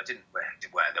 90s.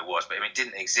 There was, but it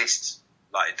didn't exist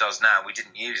like it does now. We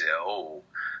didn't use it at all.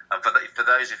 And for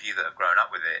those of you that have grown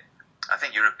up with it, I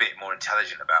think you're a bit more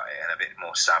intelligent about it and a bit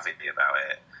more savvy about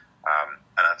it.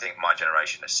 And I think my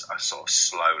generation is sort of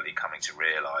slowly coming to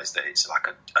realise that it's like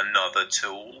another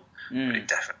tool, but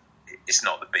it's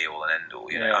not the be all and end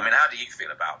all. Yeah. I mean, how do you feel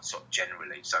about sort of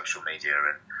generally social media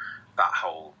and that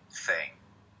whole thing?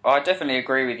 I definitely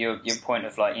agree with your point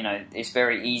of it's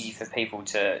very easy for people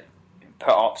to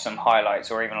put up some highlights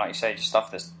or even, like you say, just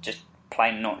stuff that's just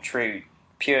plain not true,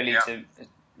 purely to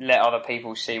let other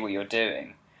people see what you're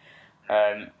doing.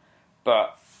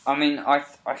 But I mean, I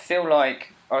feel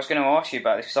like I was going to ask you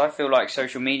about this because I feel like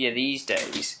social media these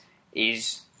days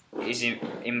is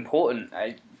important.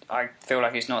 I feel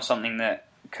like it's not something that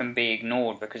can be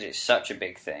ignored because it's such a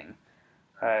big thing.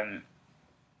 And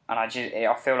I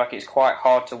feel like it's quite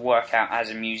hard to work out as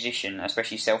a musician,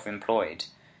 especially self-employed,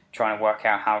 trying to work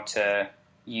out how to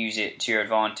use it to your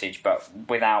advantage, but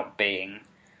without being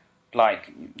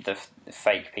like the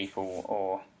fake people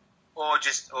or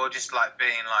just like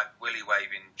being like willy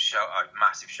waving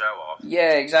massive show off.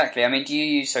 Yeah, exactly. I mean, do you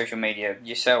use social media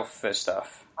yourself for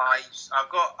stuff? I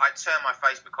turned my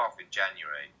Facebook off in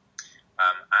January,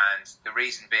 and the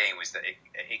reason being was that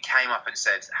it came up and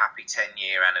said happy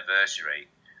 10-year anniversary.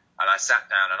 And I sat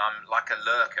down, and I'm like a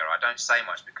lurker. I don't say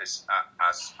much because,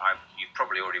 you've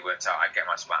probably already worked out, I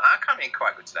come in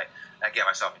quite good today. I get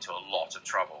myself into a lot of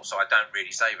trouble, so I don't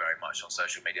really say very much on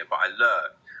social media, but I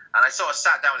lurk. And I sort of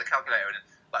sat down with a calculator and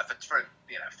like for 5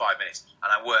 minutes,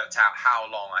 and I worked out how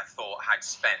long I thought I'd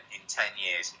spent in 10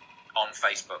 years on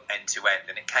Facebook end to end,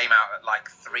 and it came out at like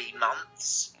 3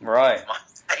 months. Right. Of my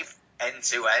life end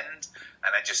to end,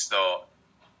 and I just thought,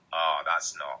 oh,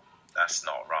 that's not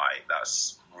right.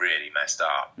 That's really messed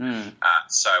up.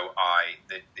 So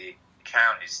the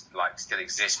account is like still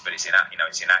exists, but it's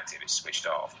inactive. It's switched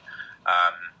off.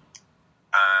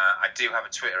 I do have a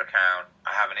Twitter account.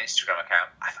 I have an Instagram account.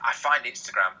 I find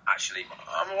Instagram actually,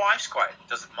 my wife's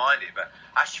doesn't mind it, but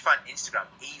I actually find Instagram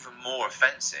even more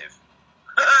offensive.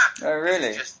 Oh, really?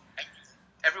 It's just,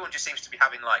 everyone just seems to be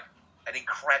having like an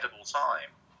incredible time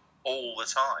all the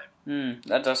time.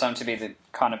 That does seem to be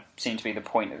the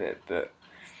point of it, but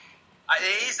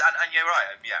it is, and you're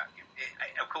right.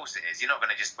 Yeah, of course it is. You're not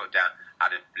going to just put down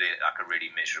a really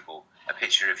miserable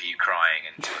picture of you crying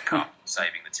into a cup,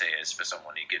 saving the tears for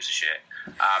someone who gives a shit.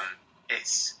 It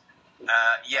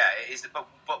is.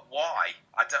 But why?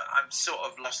 I'm sort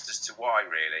of lost as to why,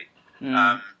 really.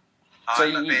 I'm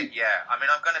a bit. I mean,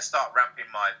 I'm going to start ramping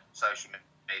my social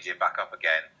media back up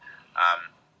again.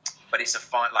 But it's a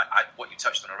fine, what you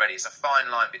touched on already. It's a fine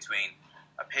line between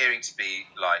appearing to be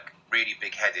like really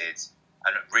big-headed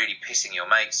and really pissing your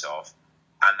mates off,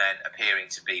 and then appearing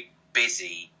to be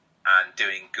busy and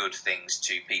doing good things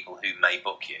to people who may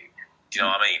book you. Do you know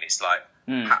what I mean? It's like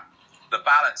the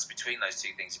balance between those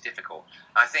two things are difficult.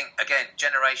 I think, again,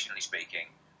 generationally speaking,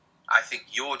 I think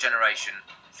your generation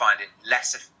find it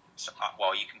less.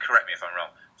 Well, you can correct me if I'm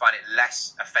wrong. Find it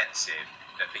less offensive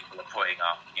that people are putting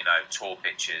up, tour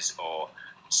pictures or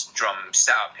drum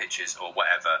setup pictures or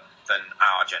whatever than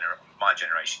my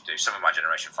generation do. Some of my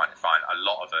generation find it fine. A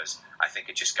lot of us, I think,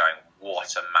 are just going,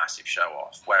 what a massive show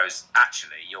off. Whereas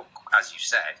actually, as you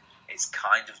said, it's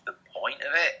kind of the point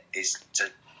of it is to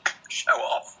show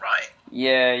off, right?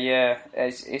 Yeah.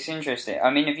 It's interesting. I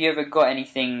mean, have you ever got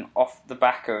anything off the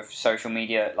back of social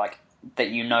media, like, that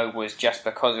was just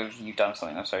because of you done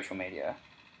something on social media?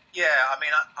 Yeah, I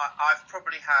mean, I've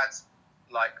probably had,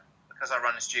 because I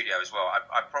run a studio as well,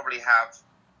 I probably have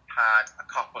had a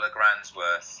couple of grand's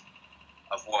worth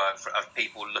of work of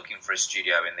people looking for a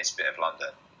studio in this bit of London.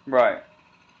 Right.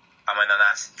 I mean, and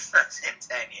that's in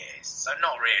 10 years, so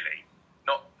not really,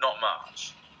 not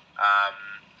much.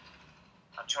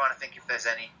 I'm trying to think if there's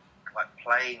any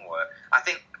playing work. I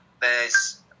think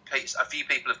there's a few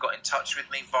people have got in touch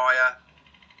with me via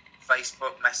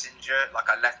Facebook Messenger.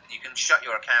 You can shut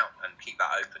your account and keep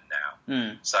that open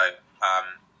now. So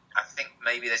I think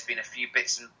maybe there's been a few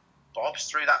bits and bobs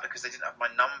through that because they didn't have my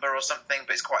number or something,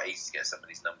 but it's quite easy to get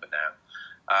somebody's number now.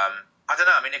 I don't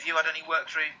know. I mean, have you had any work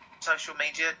through social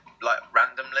media,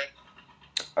 randomly?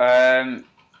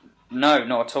 No,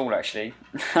 not at all, actually.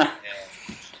 Yeah.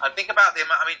 And think about the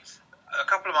amount. I mean, a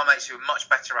couple of my mates who are much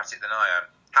better at it than I am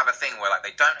have a thing where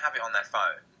they don't have it on their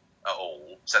phone at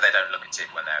all, so they don't look at it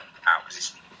when they're out because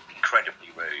it's incredibly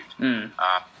rude.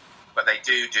 But they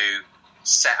do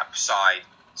set aside,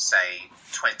 say,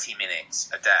 20 minutes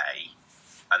a day,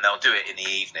 and they'll do it in the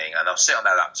evening, and they'll sit on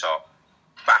their laptop,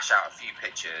 bash out a few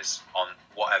pictures on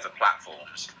whatever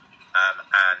platforms,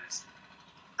 and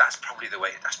that's probably the way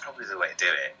to do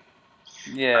it.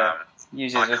 Yeah,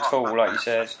 use it as a tool, like you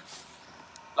said.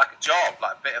 Like a job,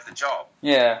 like a bit of the job.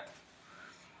 Yeah.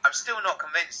 I'm still not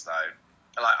convinced, though.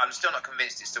 I'm still not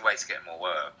convinced it's the way to get more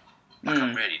work.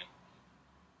 I'm really not.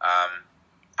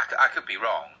 I could be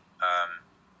wrong. I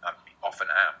often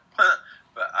am.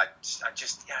 But I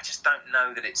just don't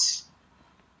know that is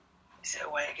it a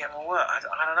way to get more work? I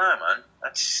don't know, man.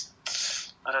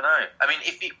 I don't know. I mean,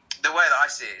 the way that I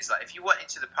see it is if you went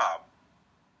into the pub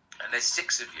and there's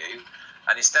 6 of you,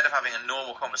 and instead of having a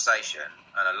normal conversation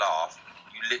and a laugh,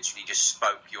 you literally just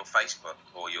spoke your Facebook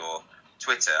or your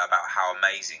Twitter about how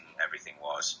amazing everything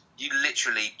was, you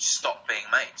literally stopped being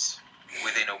mates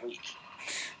within a week.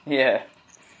 Yeah.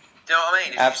 Do you know what I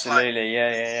mean? It's absolutely,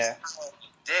 yeah.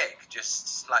 Dick,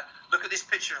 just look at this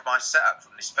picture of my setup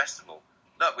from this festival.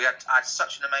 Look, I had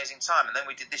such an amazing time, and then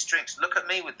we did this drinks. Look at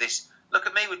me with this. Look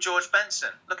at me with George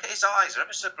Benson. Look at his eyes, they're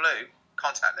ever so blue.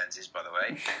 Contact lenses, by the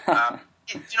way.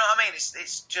 Do you know what I mean?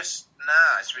 It's just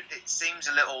it seems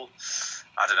a little.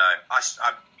 I don't know.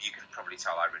 You can probably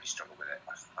tell I really struggle with it.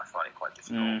 I find it quite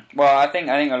difficult. Well, I think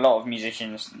a lot of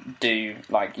musicians do.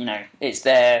 It's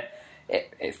there.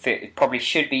 It probably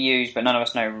should be used, but none of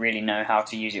us really know how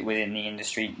to use it within the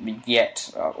industry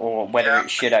yet, or whether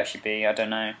it should actually be. I don't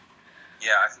know.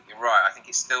 Yeah, I think you're right. I think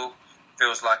it still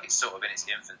feels like it's sort of in its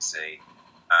infancy,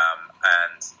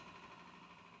 and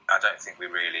I don't think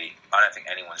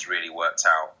anyone's really worked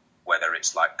out whether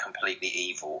it's completely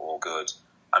evil or good.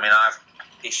 I mean, I have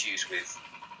issues with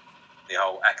the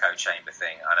whole echo chamber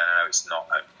thing. I know it's not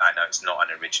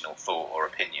an original thought or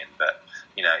opinion, but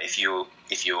if you're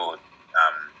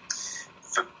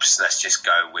let's just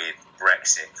go with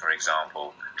Brexit, for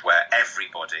example, where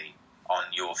everybody on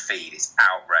your feed is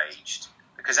outraged.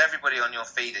 Because everybody on your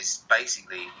feed is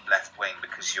basically left-wing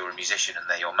because you're a musician and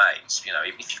they're your mates. You know,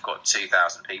 if you've got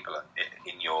 2,000 people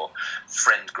in your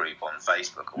friend group on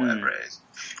Facebook or whatever it is,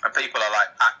 and people are like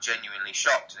genuinely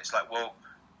shocked, and it's like, well,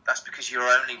 that's because you're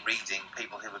only reading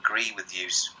people who agree with you.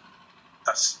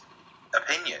 That's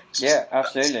opinions. Yeah,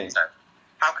 absolutely.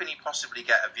 How can you possibly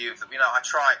get a view of them? You know, I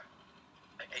try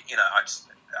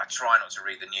not to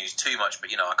read the news too much,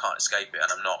 but, you know, I can't escape it,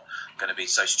 and I'm not going to be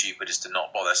so stupid as to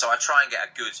not bother. So I try and get a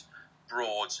good,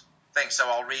 broad thing. So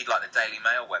I'll read, like, the Daily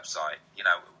Mail website, you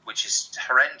know, which is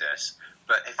horrendous.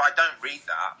 But if I don't read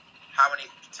that, how many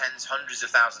tens, hundreds of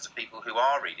thousands of people who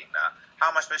are reading that, how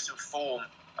am I supposed to form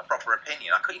a proper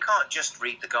opinion? You can't just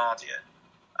read The Guardian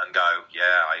and go,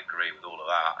 yeah, I agree with all of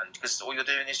that, and because all you're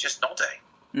doing is just nodding.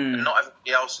 And not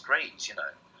everybody else agrees, you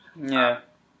know. Yeah.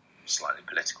 Slightly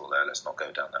political there, let's not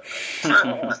go down that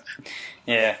road.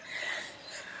 Yeah.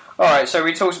 Alright, so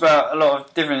we talked about a lot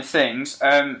of different things.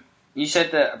 You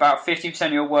said that about 50%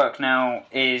 of your work now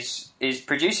is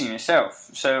producing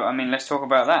yourself. So, I mean, let's talk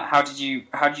about that. How did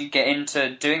you get into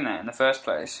doing that in the first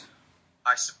place?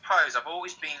 I suppose I've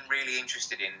always been really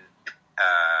interested in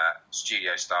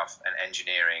studio stuff and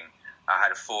engineering. I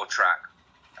had a 4-track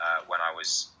when I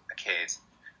was a kid,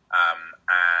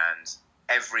 and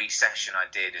every session I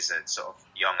did as a sort of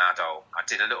young adult, I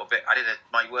did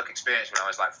my work experience when I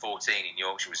was like 14 in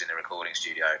Yorkshire was in a recording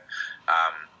studio.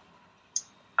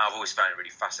 I've always found it really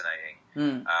fascinating.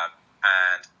 And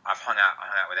I've hung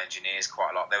out with engineers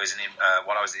quite a lot. There was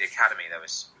while I was at the academy, there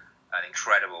was an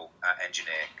incredible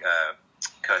engineer,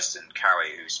 Kirsten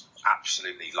Cowie, who's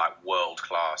absolutely like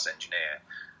world-class engineer.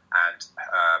 And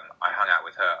I hung out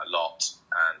with her a lot,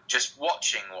 and just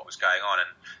watching what was going on, and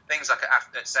things like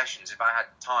at sessions, if I had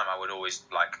time, I would always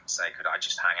like say, could I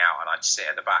just hang out, and I'd sit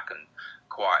at the back and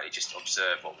quietly just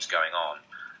observe what was going on.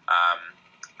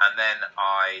 And then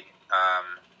I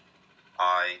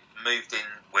moved in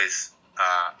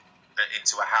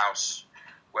into a house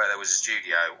where there was a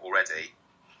studio already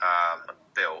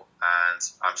built, and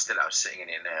I'm still out sitting in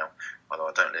here now, although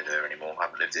I don't live here anymore. I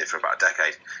haven't lived here for about a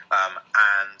decade,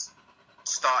 and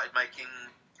started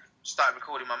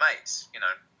recording my mates, you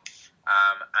know,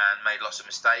 and made lots of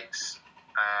mistakes,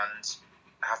 and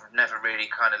have never really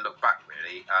kind of looked back,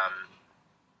 really.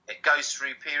 It goes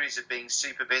through periods of being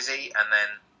super busy and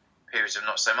then periods of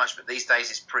not so much, but these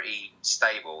days it's pretty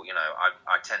stable. You know,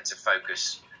 I tend to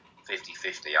focus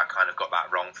 50-50. I kind of got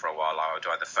that wrong for a while. I would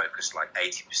either focus like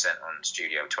 80% on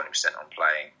studio, 20% on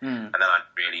playing, and then I'd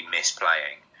really miss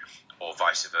playing, or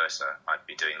vice versa. I'd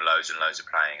be doing loads and loads of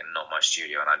playing and not much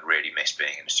studio, and I'd really miss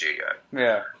being in the studio.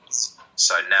 Yeah.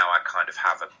 So now I kind of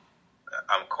have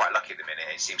I'm quite lucky at the minute.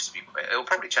 It seems to be. It'll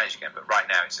probably change again, but right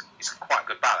now it's quite a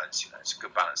good balance. You know, it's a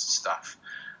good balance of stuff.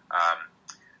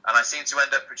 And I seem to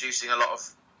end up producing a lot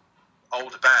of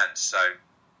older bands. So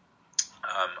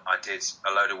I did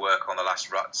a load of work on the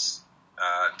last Ruts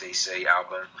DC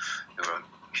album, who were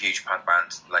a huge punk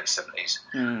band, late 70s.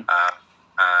 And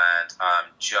I'm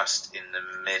just in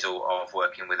the middle of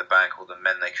working with a band called The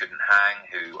Men They Couldn't Hang,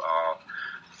 who are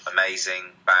amazing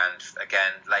band,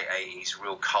 again, late 80s,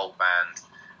 real cult band,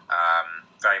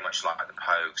 very much like the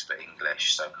Pogues, but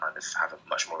English, so kind of have a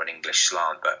much more of an English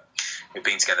slant, but we've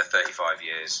been together 35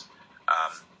 years.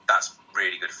 That's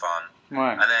really good fun.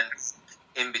 Right. And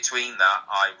then in between that,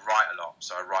 I write a lot,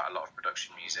 so I write a lot of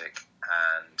production music,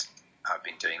 and I've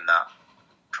been doing that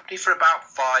probably for about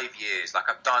 5 years. Like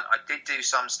I did do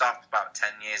some stuff about 10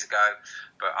 years ago,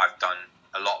 but I've done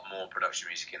a lot more production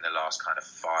music in the last kind of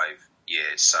 5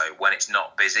 years. So when it's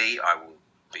not busy, I will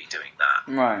be doing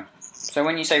that. Right. So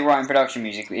when you say writing production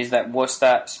music, what's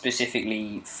that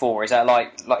specifically for? Is that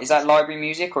like is that library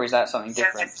music, or is that something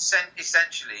different? Yeah,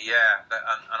 essentially, yeah.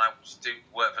 And I do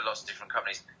work for lots of different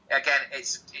companies. Again,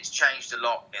 it's changed a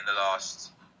lot in the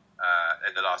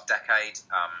last decade,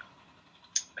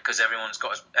 because everyone's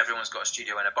got a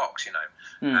studio in a box, you know,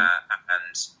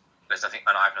 and there's nothing,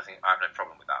 and I have no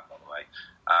problem with that, by the way.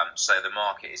 So the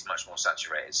market is much more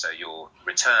saturated. So your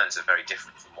returns are very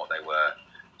different from what they were,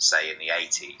 say, in the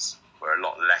 80s, where a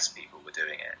lot less people were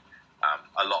doing it.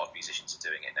 A lot of musicians are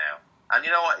doing it now, and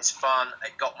you know what? It's fun.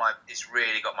 It's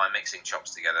really got my mixing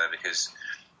chops together, because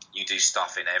you do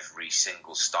stuff in every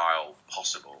single style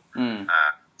possible.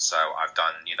 So I've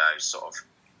done, you know, sort of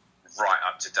right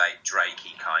up to date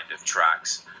Drakey kind of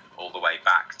tracks, all the way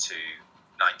back to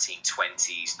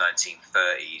 1920s,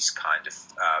 1930s kind of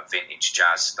vintage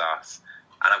jazz stuff,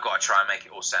 and I've got to try and make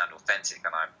it all sound authentic,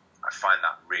 and I find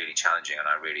that really really challenging, and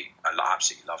I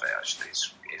absolutely love it. Actually,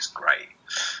 it's great.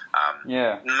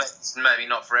 Maybe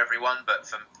not for everyone,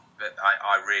 but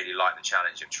I really like the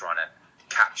challenge of trying to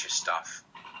capture stuff,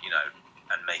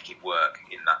 and make it work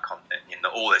in that in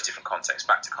all those different contexts,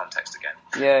 back to context again.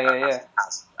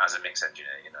 As a mix engineer,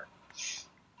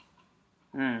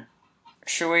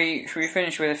 Shall we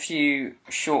finish with a few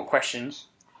short questions?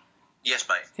 Yes,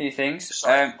 mate. A few things.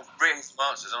 Sorry, really some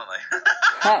answers, aren't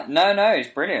they? No, it's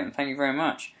brilliant. Thank you very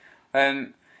much.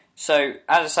 So,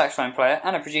 as a saxophone player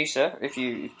and a producer, if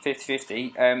you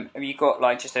 50-50, have you got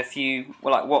like just a few?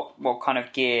 Well, like what kind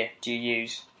of gear do you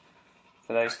use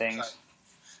for those things?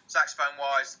 Saxophone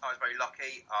wise, I was very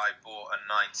lucky. I bought a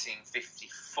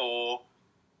 1954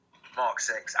 Mark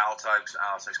VI alto.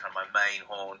 Alto's kind of my main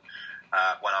horn.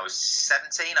 When I was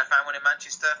 17, I found one in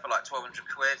Manchester for like 1,200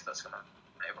 quid. That's kind of,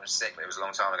 everyone was sick, but it was a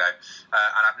long time ago.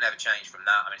 And I've never changed from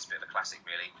that. I mean, it's a bit of a classic,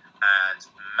 really. And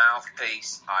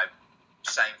mouthpiece,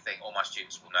 same thing. All my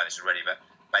students will know this already, but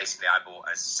basically I bought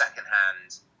a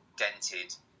second-hand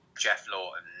dented Jeff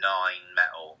Lawton 9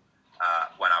 metal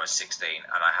when I was 16,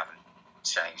 and I haven't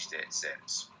changed it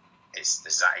since. It's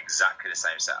exactly the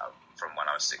same setup from when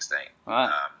I was 16.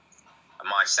 Right. And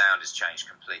my sound has changed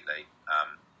completely.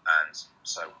 And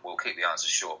so we'll keep the answer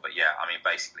short, but yeah, I mean,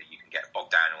 basically you can get bogged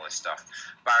down in all this stuff.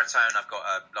 Baritone, I've got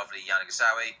a lovely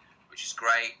Yanagisawa, which is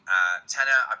great.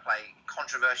 Tenor, I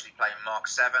controversially play Mark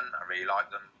 7. I really like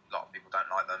them. A lot of people don't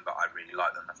like them, but I really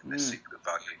like them. I think they're super good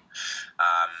value.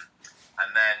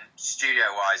 And then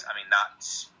studio-wise, I mean,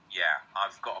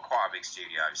 I've got quite a big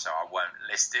studio, so I won't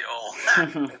list it all.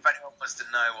 If anyone wants to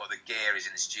know what the gear is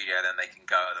in the studio, then they can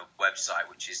go to the website,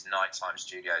 which is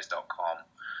nighttimestudios.com.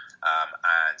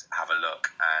 And have a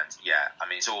look. And yeah, I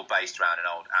mean, it's all based around an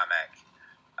old AMEC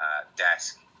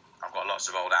desk. I've got lots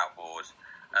of old outboard,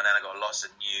 and then I've got lots of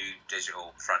new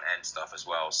digital front end stuff as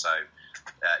well. So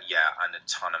and a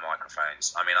ton of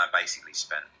microphones. I mean, I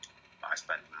spend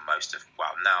most of,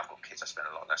 now I've got kids, I spend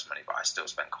a lot less money, but I still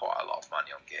spend quite a lot of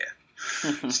money on gear.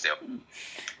 Still.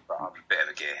 But I'm a bit of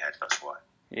a gearhead, that's why.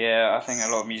 Yeah, I think a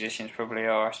lot of musicians probably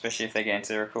are, especially if they get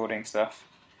into the recording stuff.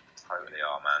 Totally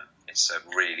are, man. It's a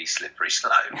really slippery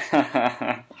slope.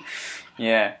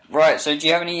 Yeah. Right, so do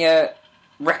you have any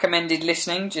recommended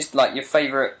listening? Just like your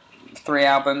favourite 3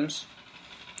 albums?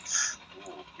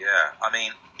 Ooh, yeah. I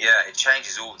mean, it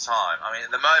changes all the time. I mean,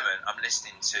 at the moment, I'm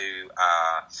listening to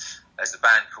there's a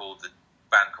band called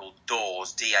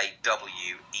Daws, Dawees,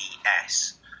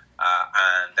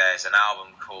 and there's an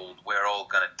album called We're All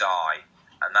Gonna Die,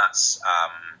 and that's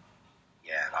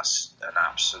an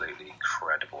absolutely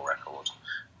incredible record.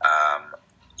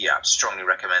 I'd strongly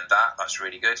recommend that. That's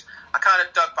really good. I kind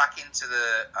of dug back into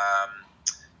the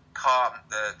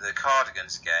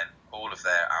Cardigans again. All of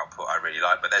their output I really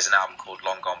like, but there's an album called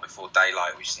Long Gone Before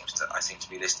Daylight, which I seem to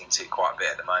be listening to quite a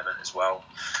bit at the moment as well.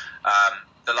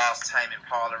 The last Tame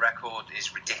Impala record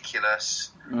is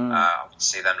ridiculous. I would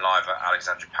see them live at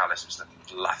Alexandra Palace, which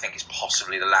I think is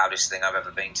possibly the loudest thing I've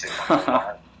ever been to in my whole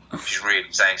life, which is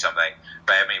really saying something.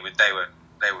 But I mean, they were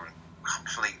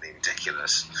completely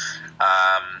ridiculous.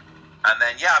 And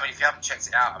then, if you haven't checked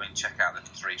it out, check out the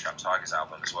 3 Trapped Tigers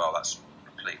album as well. That's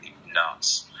completely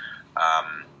nuts.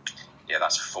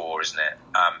 That's 4, isn't it?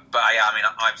 I'm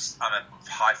a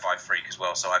hi-fi freak as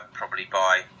well, so I probably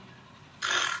buy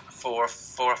 4 or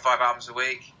 5 albums a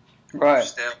week. Right.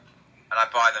 Still. And I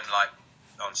buy them like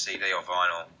on CD or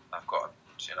vinyl.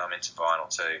 I'm into vinyl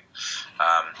too.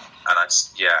 And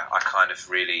I kind of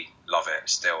really love it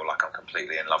still, like I'm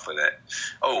completely in love with it.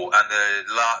 Oh, and the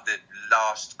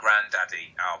last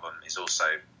Grandaddy album is also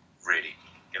really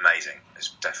amazing. It's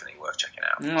definitely worth checking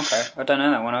out. Okay, I don't know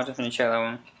that one. I'll definitely check that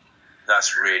one.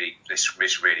 It's really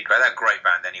great. They're a great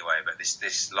band anyway, but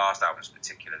this last album's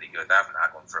particularly good. They haven't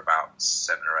had one for about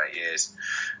 7 or 8 years,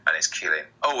 and it's killing.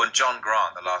 Oh, and John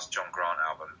Grant, the last John Grant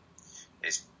album,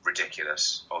 is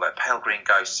ridiculous. Although Pale Green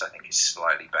Ghosts, I think, is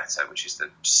slightly better, which is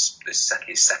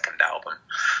his second album.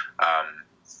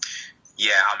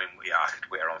 I could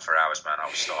wear on for hours, man.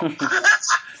 I'll stop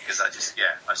because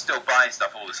I'm still buying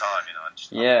stuff all the time,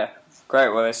 Great.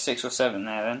 Well, there's 6 or 7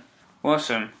 there then.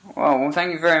 Awesome. Well,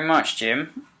 thank you very much,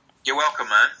 Jim. You're welcome,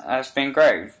 man. It's been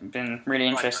great. It's been really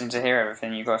interesting to hear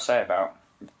everything you've got to say about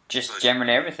just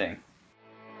generally everything.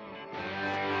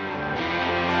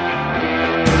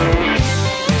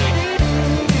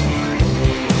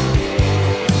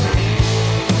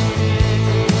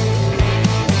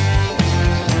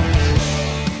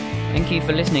 Thank you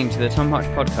for listening to the Tom Hutch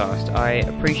podcast. I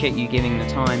appreciate you giving the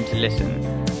time to listen.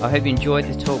 I hope you enjoyed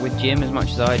this talk with Jim as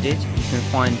much as I did. You can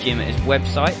find Jim at his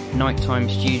website,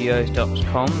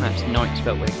 nighttimestudios.com. That's night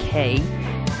spelled with a K.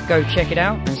 go check it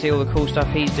out and see all the cool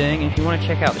stuff he's doing. And if you want to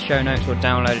check out the show notes or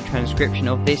download a transcription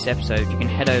of this episode, you can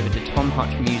head over to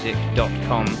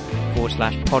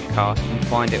tomhutchmusic.com/podcast and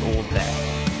find it all there.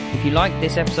 If you like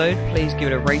this episode, please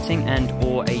give it a rating and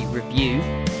or a review.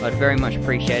 I'd very much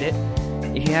appreciate it.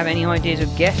 If you have any ideas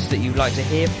of guests that you'd like to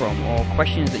hear from, or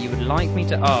questions that you would like me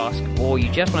to ask, or you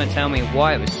just want to tell me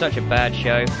why it was such a bad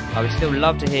show, I would still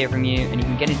love to hear from you, and you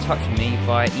can get in touch with me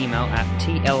via email at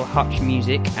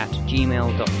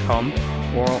tlhutchmusic@gmail.com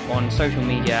or on social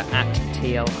media at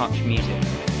tlhutchmusic.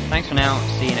 Thanks for now,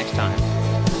 see you next time.